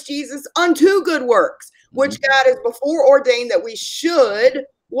Christ Jesus unto good works, which God has before ordained that we should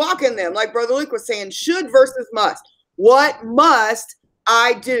walk in them. Like Brother Luke was saying, should versus must. What must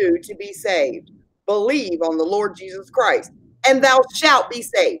I do to be saved? Believe on the Lord Jesus Christ, and thou shalt be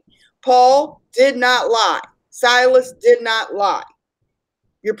saved. Paul did not lie. Silas did not lie.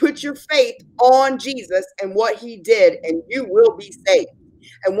 You put your faith on Jesus and what he did, and you will be saved.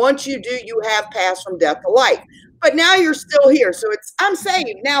 And once you do, you have passed from death to life. But now you're still here. So I'm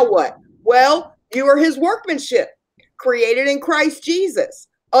saved. Now what? Well, you are his workmanship, created in Christ Jesus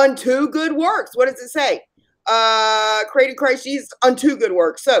unto good works. What does it say? Created in Christ Jesus unto good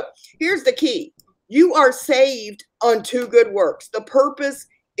works. So here's the key. You are saved unto good works. The purpose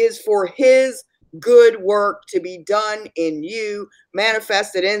is for his good work to be done in you,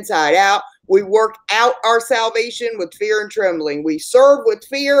 manifested inside out. We work out our salvation with fear and trembling. We serve with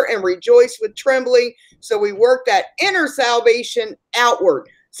fear and rejoice with trembling. So we work that inner salvation outward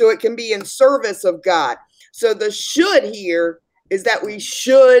so it can be in service of God. So the should here is that we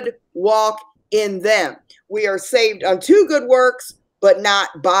should walk in them. We are saved unto good works, but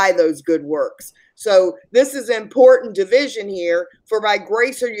not by those good works. So this is an important division here. For by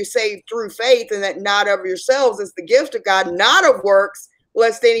grace are you saved through faith, and that not of yourselves is the gift of God, not of works,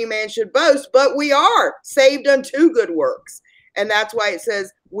 lest any man should boast. But we are saved unto good works. And that's why it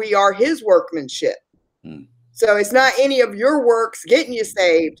says we are his workmanship. So it's not any of your works getting you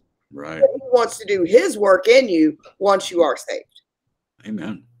saved. Right. He wants to do his work in you once you are saved.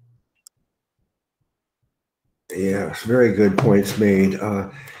 Amen. Yes, very good points made.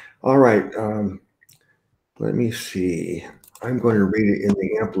 All right. Let me see. I'm going to read it in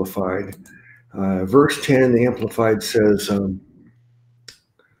the Amplified. Verse 10 in the Amplified says,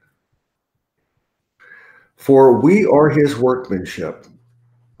 for we are his workmanship,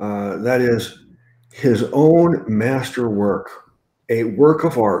 that is his own master work, a work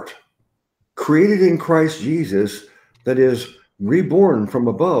of art, created in Christ Jesus, that is reborn from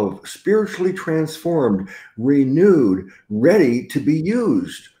above, spiritually transformed, renewed, ready to be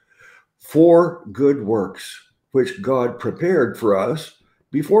used for good works, which God prepared for us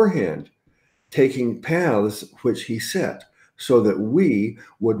beforehand, taking paths which he set, so that we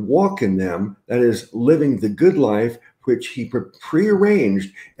would walk in them, that is, living the good life which he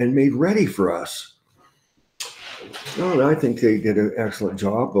prearranged and made ready for us. No, I think they did an excellent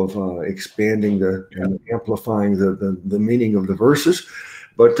job of expanding and amplifying the meaning of the verses.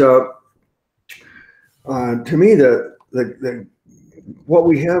 But to me, what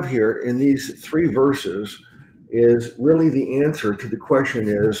we have here in these three verses is really the answer to the question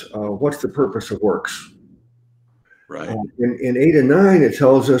is, what's the purpose of works? Right. In 8 and 9, it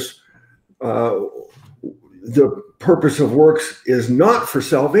tells us the purpose of works is not for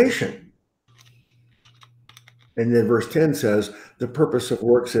salvation. And then verse 10 says, the purpose of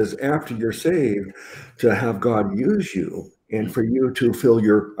works is after you're saved to have God use you and for you to fill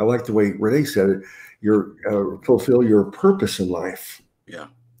your, I like the way Renee said it, your fulfill your purpose in life. Yeah.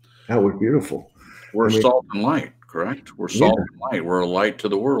 That was beautiful. We're salt and light, correct? We're salt and light. We're a light to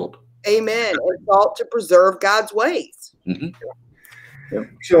the world. Amen. And salt to preserve God's ways. Mm-hmm. Yep.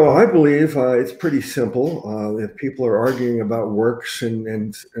 So I believe it's pretty simple. If people are arguing about works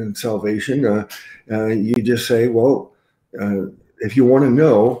and salvation, you just say, well, if you want to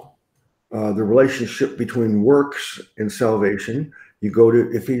know the relationship between works and salvation, you go to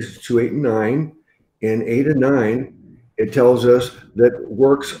Ephesians 2:8-9. In 8 and 9, it tells us that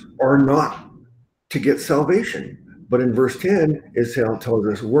works are not to get salvation. But in verse 10, it tells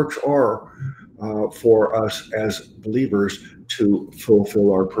us works are for us as believers to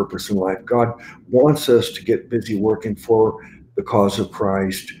fulfill our purpose in life. God wants us to get busy working for the cause of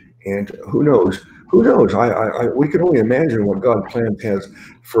Christ. And who knows? Who knows? We can only imagine what God plans has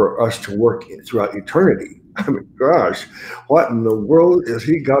for us to work throughout eternity. I mean, gosh, what in the world has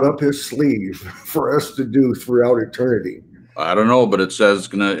he got up his sleeve for us to do throughout eternity? I don't know, but it says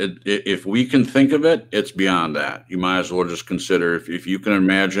if we can think of it, it's beyond that. You might as well just consider if you can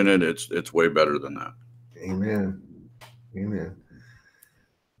imagine it, it's way better than that. Amen. Amen.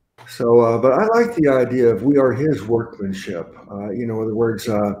 So, but I like the idea of we are his workmanship. In other words,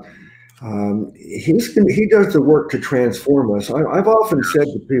 he does the work to transform us. I've often said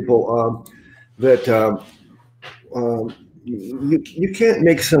to people that you can't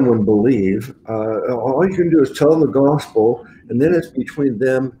make someone believe. All you can do is tell them the gospel, and then it's between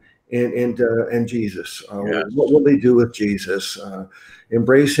them and Jesus. Yes. What will they do with Jesus?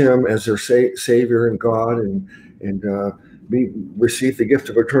 Embrace him as their Savior and God, and receive the gift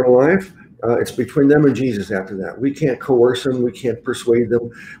of eternal life. It's between them and Jesus after that. We can't coerce them. We can't persuade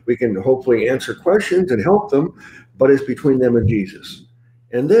them. We can hopefully answer questions and help them, but it's between them and Jesus.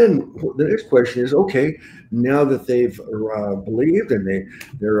 And then the next question is, okay, now that they've believed and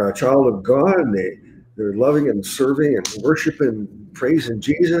they're a child of God and they're loving and serving and worshiping and praising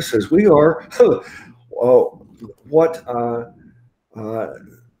Jesus as we are,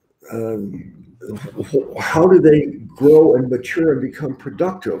 how do they grow and mature and become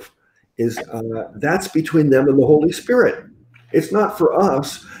productive? That's between them and the Holy Spirit. It's not for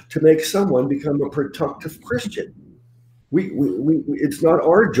us to make someone become a productive Christian. It's not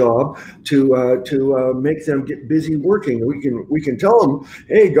our job to make them get busy working. We can tell them,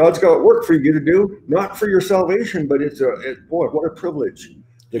 hey, God's got work for you to do, not for your salvation, but boy, what a privilege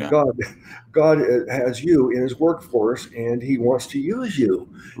that God has you in his workforce, and he wants to use you.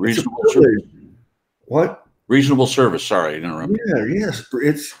 Reasonable service. What? Reasonable service. Sorry, I interrupted. Yeah, yes,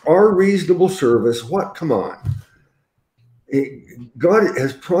 it's our reasonable service. What? Come on. God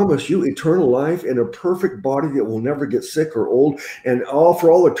has promised you eternal life in a perfect body that will never get sick or old, and for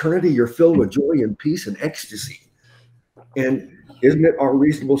all eternity, you're filled with joy and peace and ecstasy. And isn't it our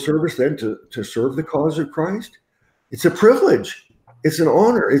reasonable service then to serve the cause of Christ? It's a privilege. It's an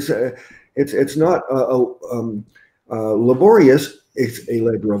honor. It's not laborious. It's a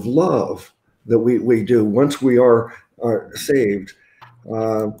labor of love that we do once we are saved.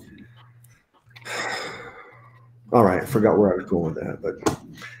 All right, I forgot where I was going with that, but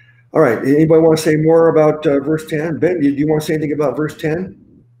all right. Anybody want to say more about verse 10? Ben, do you want to say anything about verse 10?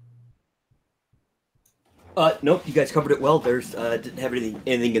 Nope, you guys covered it well. There's didn't have anything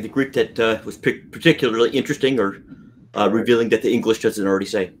in the Greek that was particularly interesting or revealing that the English doesn't already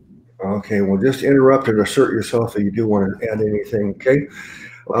say. Okay, well, just interrupt and assert yourself if you do want to add anything. Okay.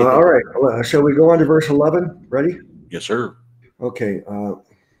 All right. Well, shall we go on to verse 11? Ready? Yes, sir. Okay.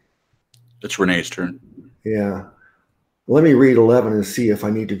 It's Renee's turn. Yeah. Let me read 11 and see if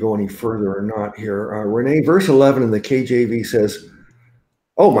I need to go any further or not here. Renee, verse 11 in the KJV says,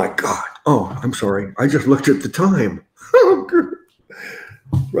 oh my God. Oh, I'm sorry. I just looked at the time.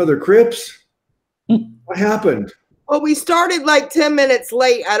 Brother Cripps, what happened? Well, we started like 10 minutes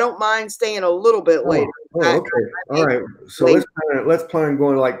late. I don't mind staying a little bit later. Oh, okay. All right. So let's plan on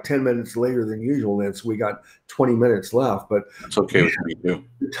going like 10 minutes later than usual then. So we got 20 minutes left, but it's okay with me too.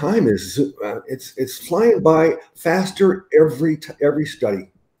 The time is it's flying by faster every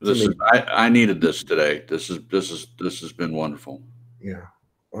study. I needed this today. This has been wonderful. Yeah.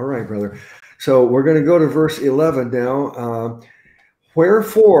 All right, brother. So we're going to go to verse 11 now.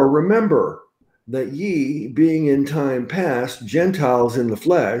 Wherefore remember that ye, being in time past Gentiles in the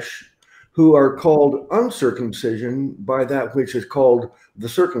flesh, who are called uncircumcision by that which is called the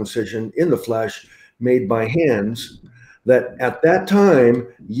circumcision in the flesh made by hands, that at that time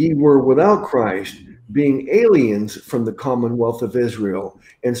ye were without Christ, being aliens from the commonwealth of Israel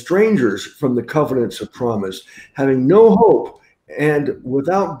and strangers from the covenants of promise, having no hope and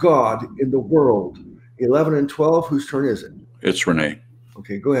without God in the world. 11 and 12, whose turn is it? It's Renee.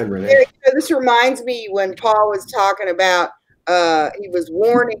 Okay, go ahead, Renee. You know, this reminds me when Paul was talking about, he was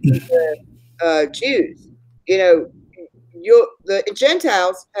warning the Jews, you know, the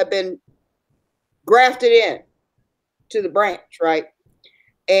Gentiles have been grafted in to the branch, right?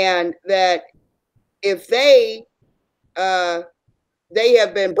 And that if they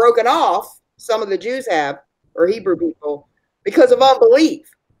have been broken off, some of the Jews have, or Hebrew people, because of unbelief.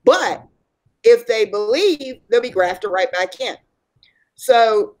 But if they believe, they'll be grafted right back in.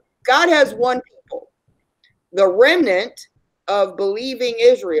 So God has one people, the remnant of believing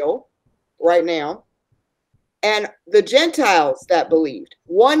Israel right now, and the Gentiles that believed,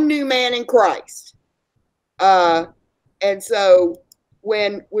 one new man in Christ. And so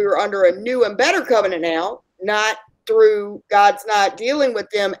when we were under a new and better covenant now, not through, God's not dealing with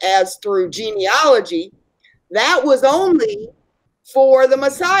them as through genealogy, that was only for the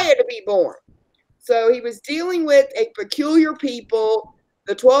Messiah to be born. So he was dealing with a peculiar people,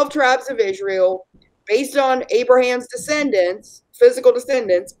 the 12 tribes of Israel, based on Abraham's descendants, physical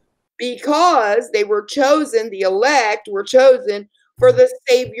descendants, because they were chosen, the elect were chosen for the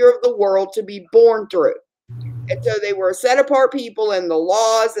Savior of the world to be born through. And so they were a set apart people, and the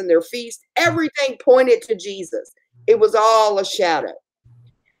laws and their feasts, everything pointed to Jesus. It was all a shadow.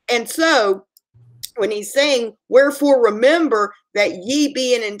 And so when he's saying, wherefore remember that ye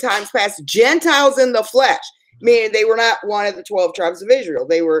being in times past Gentiles in the flesh, meaning they were not one of the 12 tribes of Israel.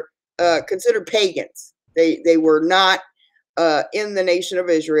 They were considered pagans. They were not in the nation of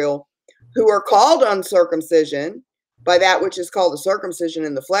Israel, who are called uncircumcision by that which is called the circumcision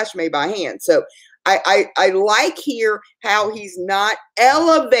in the flesh made by hand. So I like here how he's not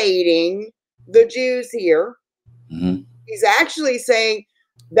elevating the Jews here. Mm-hmm. He's actually saying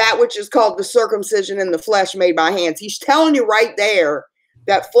that which is called the circumcision in the flesh made by hands. He's telling you right there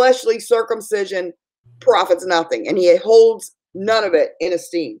that fleshly circumcision profits nothing, and he holds none of it in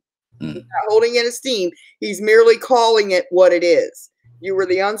esteem. He's not holding it in esteem. He's merely calling it what it is. You were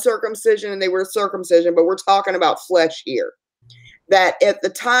the uncircumcision and they were circumcision, but we're talking about flesh here. That at the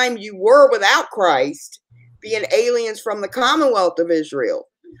time you were without Christ, being aliens from the commonwealth of Israel,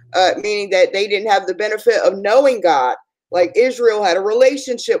 meaning that they didn't have the benefit of knowing God, like Israel had a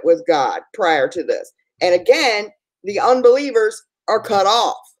relationship with God prior to this. And again, the unbelievers are cut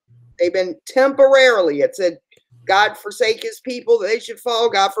off. They've been temporarily, it said, God forsake his people, that they should fall,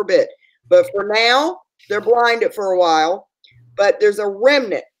 God forbid. But for now, they're blinded for a while. But there's a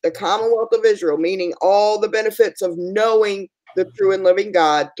remnant, the commonwealth of Israel, meaning all the benefits of knowing the true and living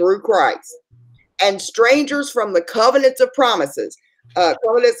God through Christ. And strangers from the covenants of promises.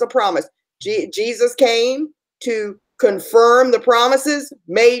 Covenants of promise. Jesus came to confirm the promises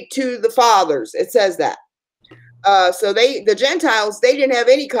made to the fathers. It says that. So the Gentiles, they didn't have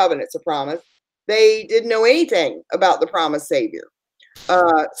any covenants of promise. They didn't know anything about the promised Savior.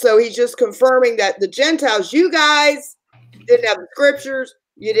 So he's just confirming that the Gentiles, you guys didn't have the scriptures.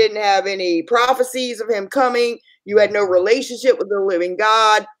 You didn't have any prophecies of him coming. You had no relationship with the living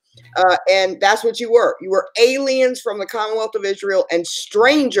God. And that's what you were. You were aliens from the commonwealth of Israel and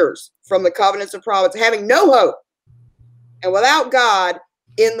strangers from the covenants of promise, having no hope and without God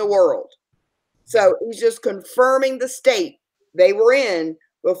in the world. So he's just confirming the state they were in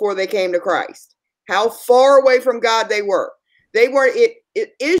before they came to Christ. How far away from God they were. They weren't.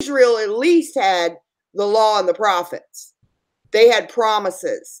 Israel at least had the law and the prophets. They had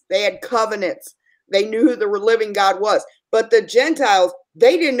promises. They had covenants. They knew who the living God was. But the Gentiles,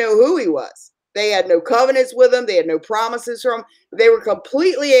 they didn't know who he was. They had no covenants with him. They had no promises from him. They were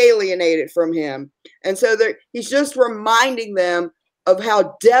completely alienated from him. And so he's just reminding them of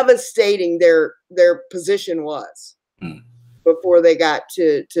how devastating their position was before they got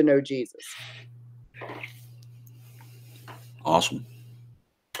to know Jesus. Awesome.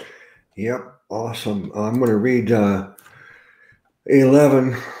 Yep, awesome. I'm going to read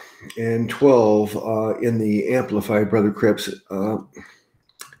 11 and 12 in the Amplified, Brother Cripps.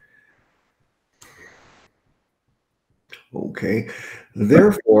 Okay.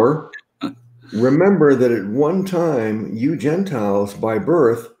 Therefore, remember that at one time you Gentiles by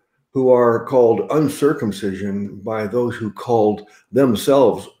birth, who are called uncircumcision by those who called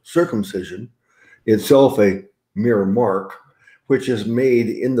themselves circumcision, itself a mere mark, which is made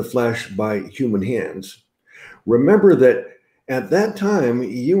in the flesh by human hands. Remember that at that time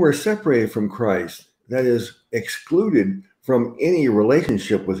you were separated from Christ, that is, excluded from any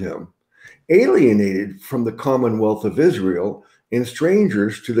relationship with him, alienated from the commonwealth of Israel, and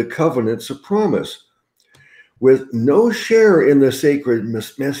strangers to the covenants of promise, with no share in the sacred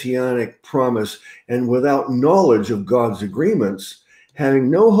messianic promise and without knowledge of God's agreements,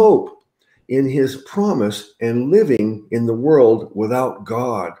 having no hope in his promise and living in the world without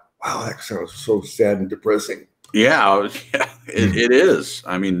God. Wow, that sounds so sad and depressing. Yeah, it is.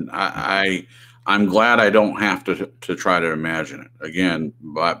 I mean, I'm glad I don't have to try to imagine it. Again,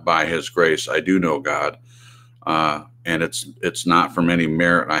 by his grace, I do know God. And it's not from any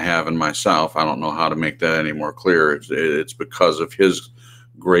merit I have in myself. I don't know how to make that any more clear. It's because of his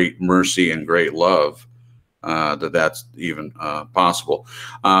great mercy and great love that's even possible.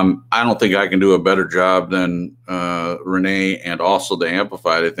 I don't think I can do a better job than Renee and also the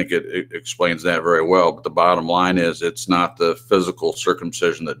Amplified. I think it explains that very well. But the bottom line is it's not the physical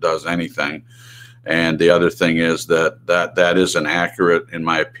circumcision that does anything. And the other thing is that is an accurate, in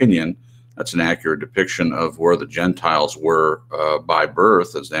my opinion, that's an accurate depiction of where the Gentiles were by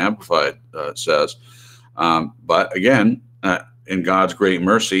birth, as the Amplified says. But again, in God's great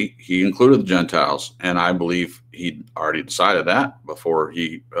mercy, he included the Gentiles. And I believe he already decided that before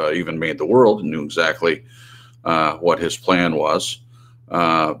he even made the world and knew exactly what his plan was.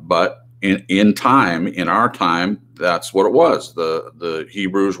 But in time, in our time, that's what it was. The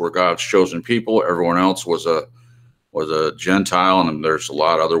Hebrews were God's chosen people. Everyone else was a Gentile, and there's a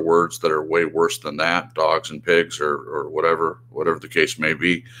lot of other words that are way worse than that, dogs and pigs or whatever the case may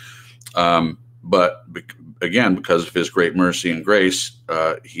be. But again, because of his great mercy and grace,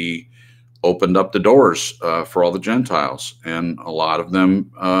 he opened up the doors for all the Gentiles, and a lot of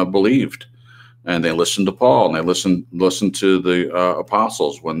them believed, and they listened to Paul, and they listened to the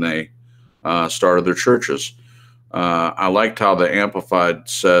apostles when they started their churches. I liked how the Amplified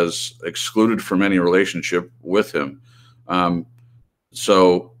says excluded from any relationship with him.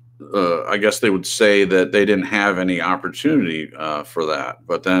 So I guess they would say that they didn't have any opportunity for that.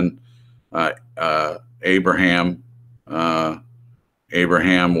 But then Abraham was,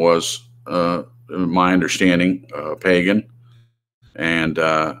 my understanding, pagan, and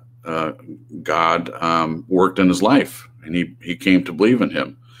God worked in his life, and he came to believe in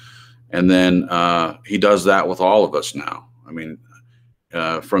him. And then he does that with all of us now. I mean,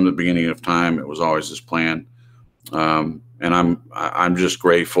 from the beginning of time, it was always his plan. And I'm just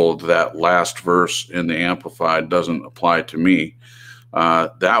grateful that last verse in the Amplified doesn't apply to me.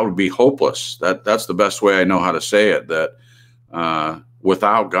 That would be hopeless. That's the best way I know how to say it. That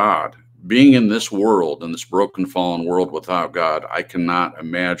without God, being in this world, in this broken, fallen world without God, I cannot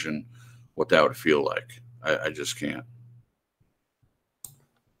imagine what that would feel like. I just can't.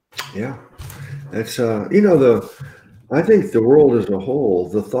 Yeah, that's I think the world as a whole,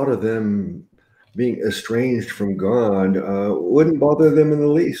 the thought of them being estranged from God wouldn't bother them in the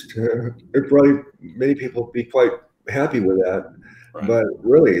least. Probably many people would be quite happy with that. Right. But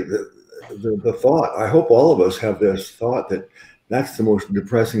really, the thought, I hope all of us have this thought that that's the most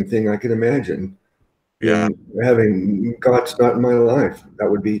depressing thing I can imagine. Yeah, having God's not in my life, that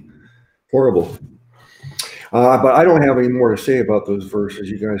would be horrible. But I don't have any more to say about those verses.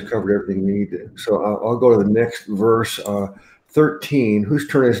 You guys covered everything we needed. So I'll go to the next verse, 13. Whose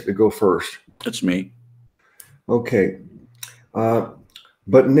turn is it to go first? It's me. Okay.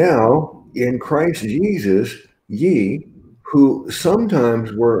 But now in Christ Jesus, ye who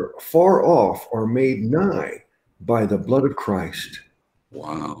sometimes were far off are made nigh by the blood of Christ.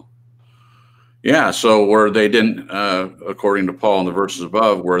 Wow. Yeah, so where they didn't, according to Paul in the verses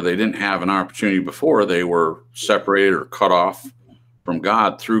above, where they didn't have an opportunity before, they were separated or cut off from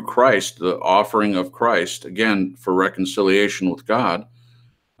God through Christ, the offering of Christ, again, for reconciliation with God.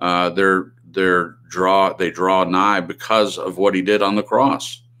 They draw nigh because of what he did on the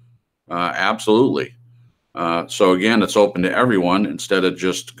cross. Absolutely. So again, it's open to everyone instead of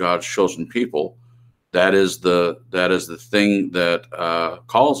just God's chosen people. That is the thing that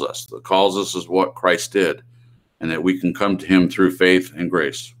calls us. That calls us is what Christ did, and that we can come to him through faith and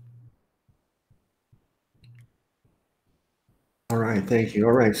grace. All right, thank you.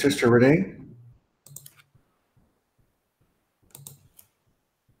 All right, Sister Renee.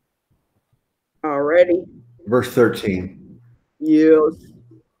 Already. Verse 13. Yes.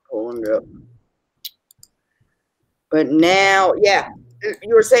 Pulling it up. But now, yeah,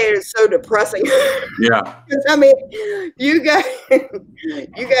 you were saying it's so depressing. Yeah. I mean, you guys are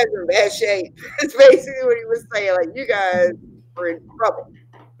in bad shape. It's basically what he was saying. Like, you guys are in trouble.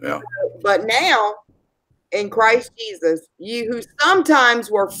 Yeah. But now, in Christ Jesus, you who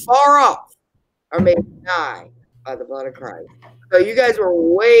sometimes were far off are made nigh by the blood of Christ. So you guys were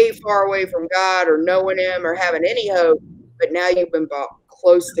way far away from God or knowing him or having any hope, but now you've been brought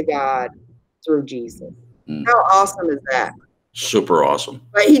close to God through Jesus. How awesome is that? Super awesome.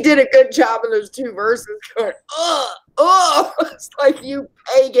 But he did a good job in those 2 verses going, oh, it's like you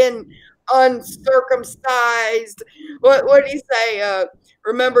pagan, uncircumcised. What did he say?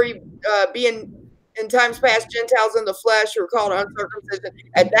 Remember you being in times past Gentiles in the flesh who were called uncircumcision.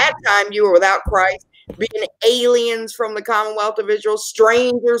 At that time you were without Christ, being aliens from the commonwealth of Israel,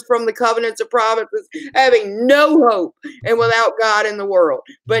 strangers from the covenants of promises, having no hope and without God in the world.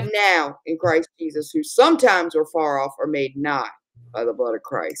 But now in Christ Jesus, who sometimes were far off, are made nigh by the blood of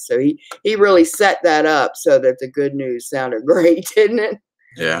Christ. So he really set that up so that the good news sounded great, didn't it?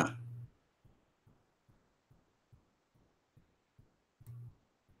 Yeah.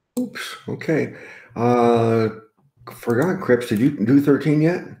 Oops. Okay. Forgot, Cripps. Did you do 13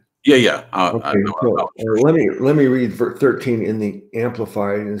 yet? Yeah. Okay. Let me read 13 in the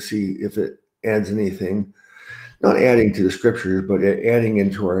Amplified and see if it adds anything. Not adding to the scriptures, but adding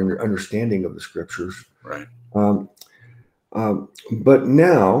into our understanding of the scriptures. Right. But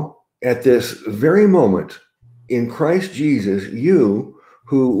now, at this very moment, in Christ Jesus, you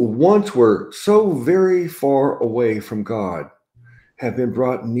who once were so very far away from God have been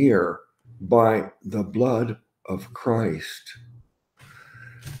brought near by the blood of Christ.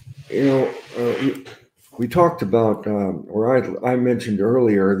 You know, we talked about, or I mentioned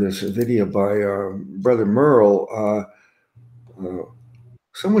earlier, this video by Brother Merle.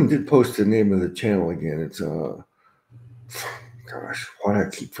 Someone did post the name of the channel again. It's, gosh, why do I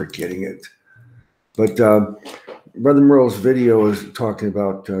keep forgetting it? But Brother Merle's video is talking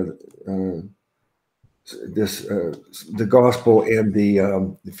about the gospel and the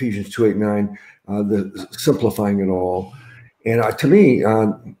Ephesians 2:8-9, the simplifying it all. And to me,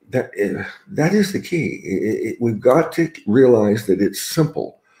 that is the key. We've got to realize that it's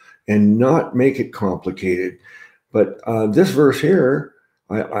simple and not make it complicated. But this verse here,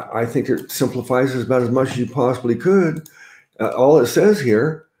 I think it simplifies about as much as you possibly could. All it says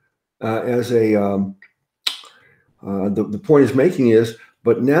here, the point it's making is,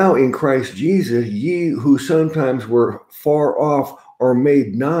 but now in Christ Jesus, ye who sometimes were far off are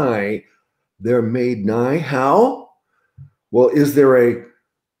made nigh. They're made nigh. How? Well, is there a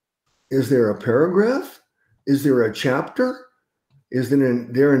paragraph? Is there a chapter? Is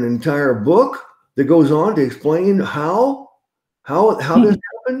there an entire book that goes on to explain how this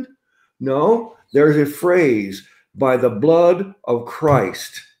happened? No, there's a phrase, by the blood of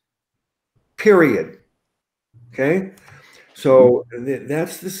Christ, period. Okay? So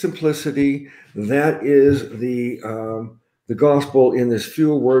that's the simplicity. That is the gospel in as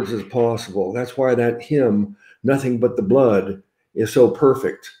few words as possible. That's why that hymn, Nothing But the Blood, is so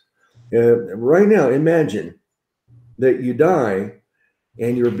perfect. Right now, imagine that you die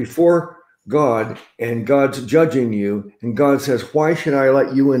and you're before God and God's judging you, and God says, why should I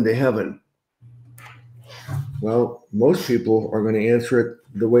let you into heaven? Well, most people are going to answer it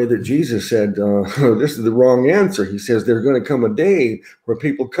the way that Jesus said, this is the wrong answer. He says, there's going to come a day where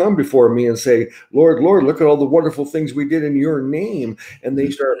people come before me and say, Lord, Lord, look at all the wonderful things we did in your name. And they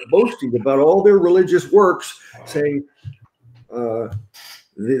start boasting about all their religious works, saying they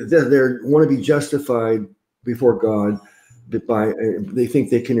want to be justified before God. They think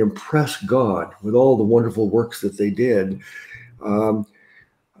they can impress God with all the wonderful works that they did.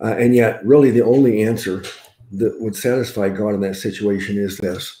 And yet, really, the only answer that would satisfy God in that situation is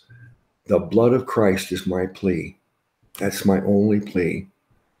this: the blood of Christ is my plea. That's my only plea.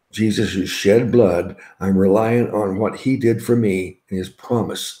 Jesus, who shed blood, I'm reliant on what he did for me and his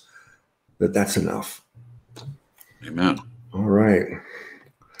promise that that's enough. Amen. All right.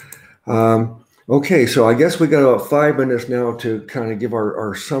 Okay, so I guess we got about 5 minutes now to kind of give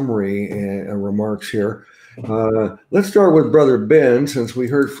our summary and remarks here. Let's start with Brother Ben, since we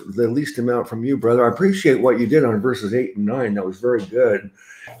heard the least amount from you, brother. I appreciate what you did on verses 8 and 9. That was very good.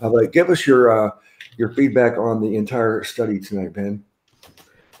 But give us your feedback on the entire study tonight, Ben.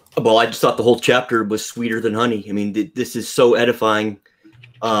 Well, I just thought the whole chapter was sweeter than honey. I mean, this is so edifying.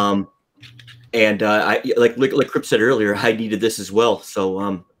 And I like Cripps said earlier, I needed this as well.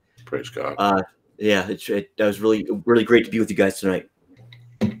 So praise God. Yeah, that was really, really great to be with you guys tonight.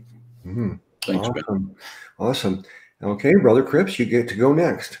 Mm-hmm. Thanks, awesome. Ben. Awesome. Okay, Brother Cripps, you get to go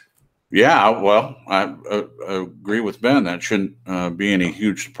next. Yeah, well, I agree with Ben. That shouldn't be any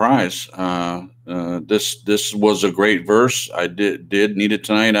huge surprise. This was a great verse. I did need it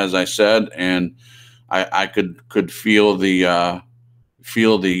tonight, as I said, and I could feel the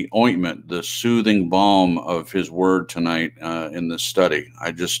ointment, the soothing balm of his word tonight in this study.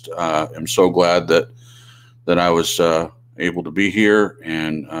 I just am so glad that I was able to be here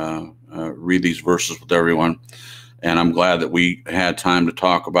and read these verses with everyone. And I'm glad that we had time to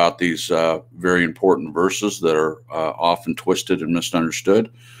talk about these very important verses that are often twisted and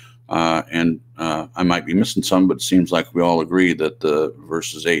misunderstood. And I might be missing some, but it seems like we all agree that the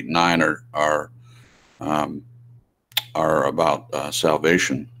verses 8 and 9 are about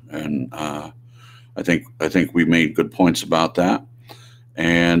salvation. And I think we made good points about that.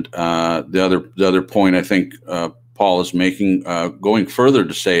 And the other point I think Paul is making, going further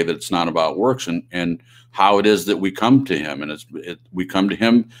to say that it's not about works and how it is that we come to him. And we come to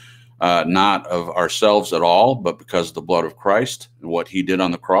him not of ourselves at all, but because of the blood of Christ and what he did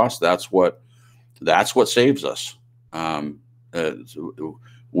on the cross. That's what saves us.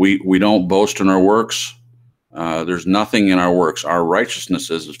 We don't boast in our works. There's nothing in our works. Our righteousness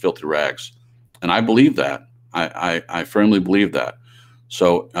is as filthy rags. And I believe that. I firmly believe that.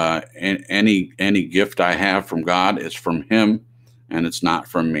 So any gift I have from God is from him, and it's not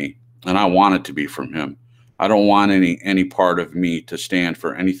from me. And I want it to be from him. I don't want any part of me to stand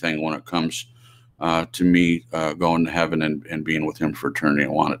for anything when it comes to me going to heaven and being with him for eternity. I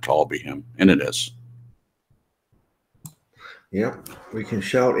want it to all be him, and it is. Yeah, we can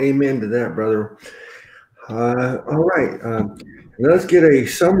shout amen to that, brother. All right, let's get a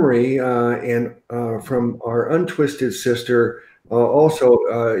summary and from our untwisted sister. Also,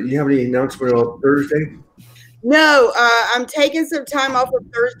 you have any announcement on Thursday? No, I'm taking some time off of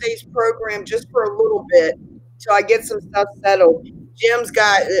Thursday's program just for a little bit till I get some stuff settled. Jim's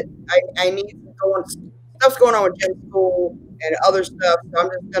got, I need stuff's going on with Jim's school and other stuff, so I'm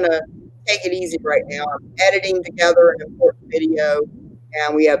just going to take it easy right now. I'm editing together an important video,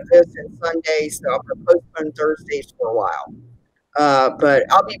 and we have this and Sunday, so I'm going to postpone Thursdays for a while. But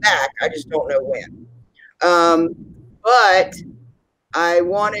I'll be back. I just don't know when. But I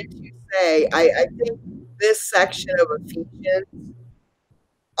wanted to say, I think this section of Ephesians,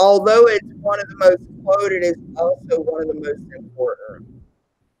 although it's one of the most quoted, is also one of the most important.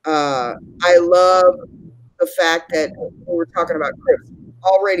 I love the fact that we're talking about Cripps,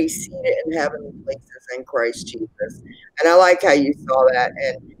 already seated in heavenly places in Christ Jesus. And I like how you saw that.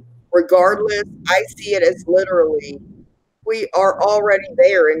 And regardless, I see it as literally, we are already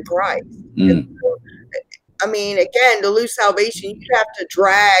there in Christ. And so, I mean, again, to lose salvation, you'd have to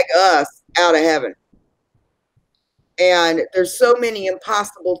drag us out of heaven. And there's so many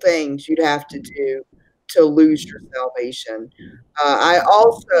impossible things you'd have to do to lose your salvation. I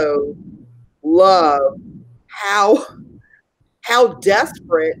also love how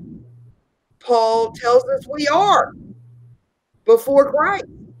desperate Paul tells us we are before Christ.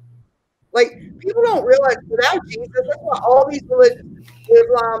 Like, people don't realize without Jesus, that's why all these religions,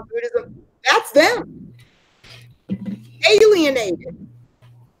 Islam, Buddhism, that's them. Alienated.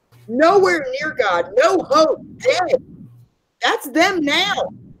 Nowhere near God. No hope. Dead. That's them now.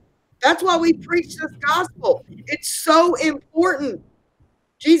 That's why we preach this gospel. It's so important.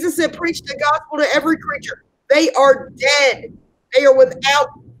 Jesus said, preach the gospel to every creature. They are dead. They are without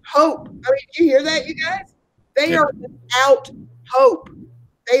hope. I mean, did you hear that, you guys? They are without hope.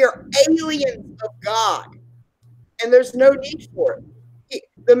 They are aliens of God. And there's no need for it.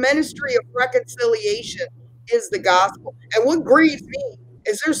 The ministry of reconciliation is the gospel. And what grieves me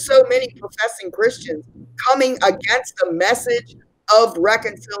is there's so many professing Christians coming against the message of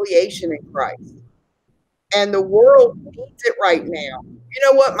reconciliation in Christ. And the world needs it right now. You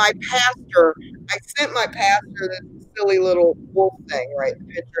know what? My pastor, I sent my pastor this silly little wolf thing, right? The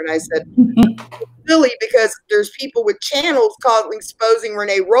picture, and I said, it's silly because there's people with channels exposing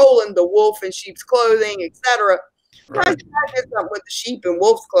Renee Rowland, the wolf in sheep's clothing, etc. Right. I did something with the sheep in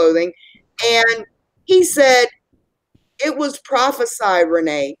wolf's clothing. And he said, it was prophesied,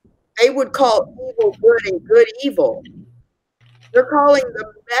 Renee. They would call evil good and good evil. They're calling the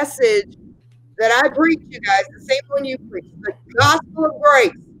message that I preach, you guys, the same one you preach, the gospel of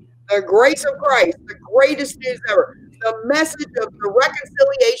grace, the grace of Christ, the greatest news ever, the message of the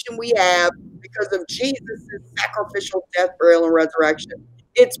reconciliation we have because of Jesus' sacrificial death, burial, and resurrection.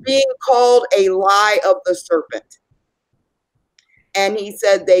 It's being called a lie of the serpent. And he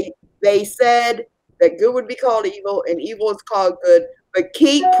said they said that good would be called evil and evil is called good, but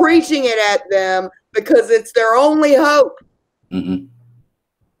keep preaching it at them because it's their only hope. Mm-hmm.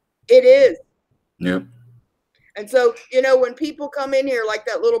 It is. Yep. And so, you know, when people come in here like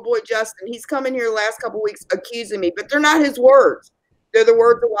that little boy Justin, he's come in here the last couple of weeks accusing me, but they're not his words. They're the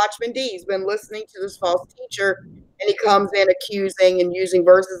words of Watchman D. He's been listening to this false teacher, and he comes in accusing and using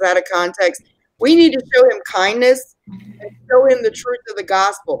verses out of context. We need to show him kindness and show him the truth of the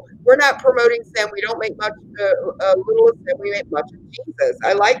gospel. We're not promoting sin. We don't make much little of sin. We make much of Jesus.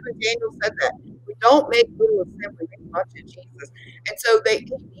 I like when Daniel said that. We don't make little of sin. We make much of Jesus. And so he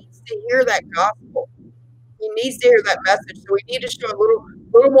needs to hear that gospel. He needs to hear that message. So we need to show a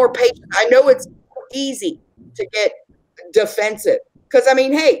little more patience. I know it's easy to get defensive because, I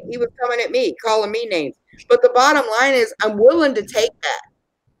mean, hey, he was coming at me, calling me names. But the bottom line is I'm willing to take that.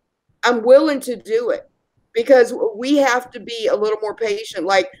 I'm willing to do it because we have to be a little more patient.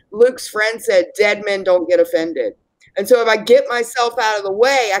 Like Luke's friend said, dead men don't get offended. And so if I get myself out of the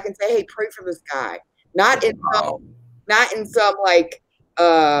way, I can say, hey, pray for this guy. Not in some like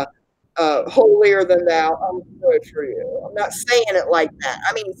holier than thou, I'm good for you. I'm not saying it like that.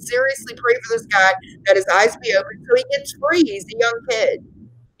 I mean, seriously, pray for this guy that his eyes be open so he gets free. He's a young kid,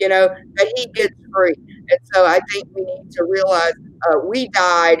 you know, that he gets free. And so I think we need to realize we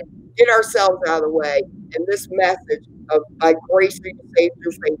died, get ourselves out of the way. And this message of by grace are you saved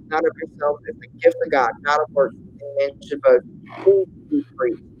through faith, not of yourself, is a gift of God, not of works. And should both be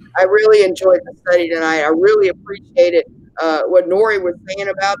free. I really enjoyed the study tonight. I really appreciated what Nori was saying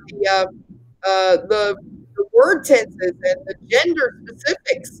about the word tenses and the gender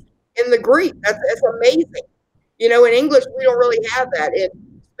specifics in the Greek. That's amazing. You know, in English we don't really have that. In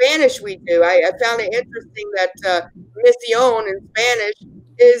Spanish we do. I found it interesting that misión in Spanish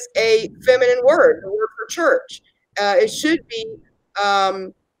is a feminine word, the word for church. It should be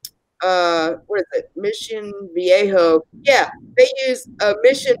what is it? Mission Viejo. Yeah, they use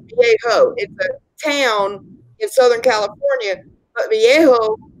Mission Viejo. It's a town in Southern California, but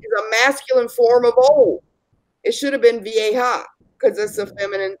Viejo is a masculine form of old. It should have been Vieja because it's a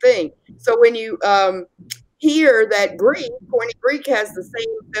feminine thing. So when you hear that Greek, Koine Greek has the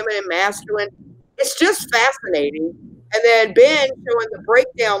same feminine, masculine, it's just fascinating. And then Ben showing the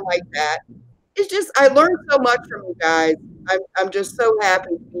breakdown like that. It's just, I learned so much from you guys. I'm just so happy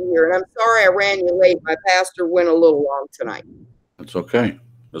to be here. And I'm sorry I ran you late. My pastor went a little long tonight. That's okay. It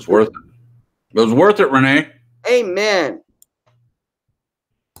was worth it. It was worth it, Renee. Amen.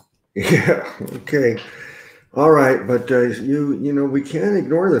 Yeah. Okay. All right. But you know, we can't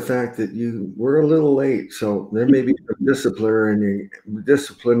ignore the fact that you were a little late. So there may be some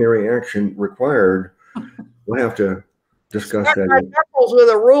disciplinary action required. We'll have to discuss that. My knuckles with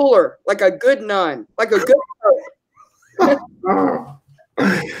a ruler, like a good nun, like a good nun.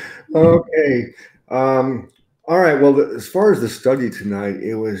 Okay. All right. Well, as far as the study tonight,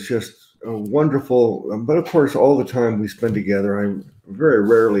 it was just a wonderful. But of course, all the time we spend together, I very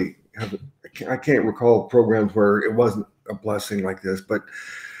rarely have. I can't recall programs where it wasn't a blessing like this. But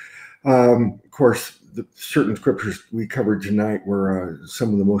of course, the certain scriptures we covered tonight were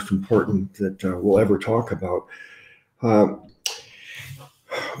some of the most important that we'll ever talk about.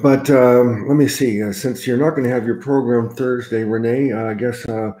 But let me see. Since you're not going to have your program Thursday, Renee, I guess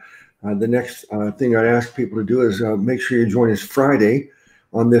the next thing I'd ask people to do is make sure you join us Friday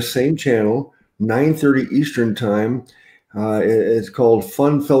on this same channel, 9:30 Eastern Time. It's called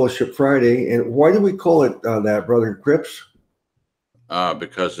Fun Fellowship Friday. And why do we call it that, Brother Cripps?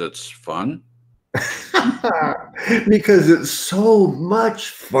 Because it's fun. Because it's so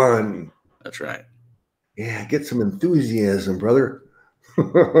much fun. That's right. Yeah, get some enthusiasm, brother.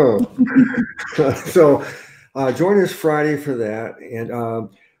 So join us Friday for that. And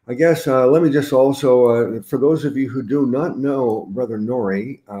I guess let me just also, for those of you who do not know Brother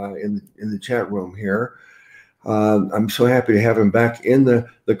Nori in the chat room here, I'm so happy to have him back in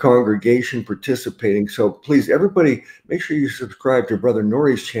the congregation participating. So please, everybody, make sure you subscribe to Brother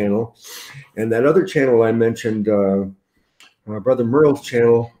Nori's channel. And that other channel I mentioned, Brother Merle's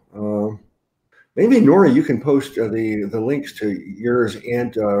channel, maybe Nori, you can post the links to yours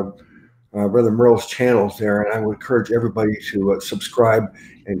and Brother Merle's channels there, and I would encourage everybody to subscribe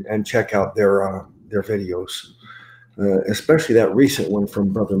and check out their videos, especially that recent one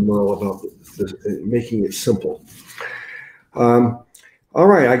from Brother Merle about making it simple. All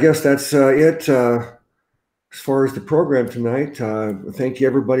right, I guess that's it as far as the program tonight. Thank you,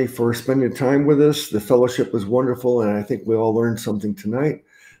 everybody, for spending time with us. The fellowship was wonderful, and I think we all learned something tonight.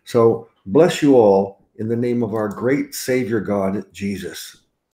 So bless you all in the name of our great Savior God, Jesus.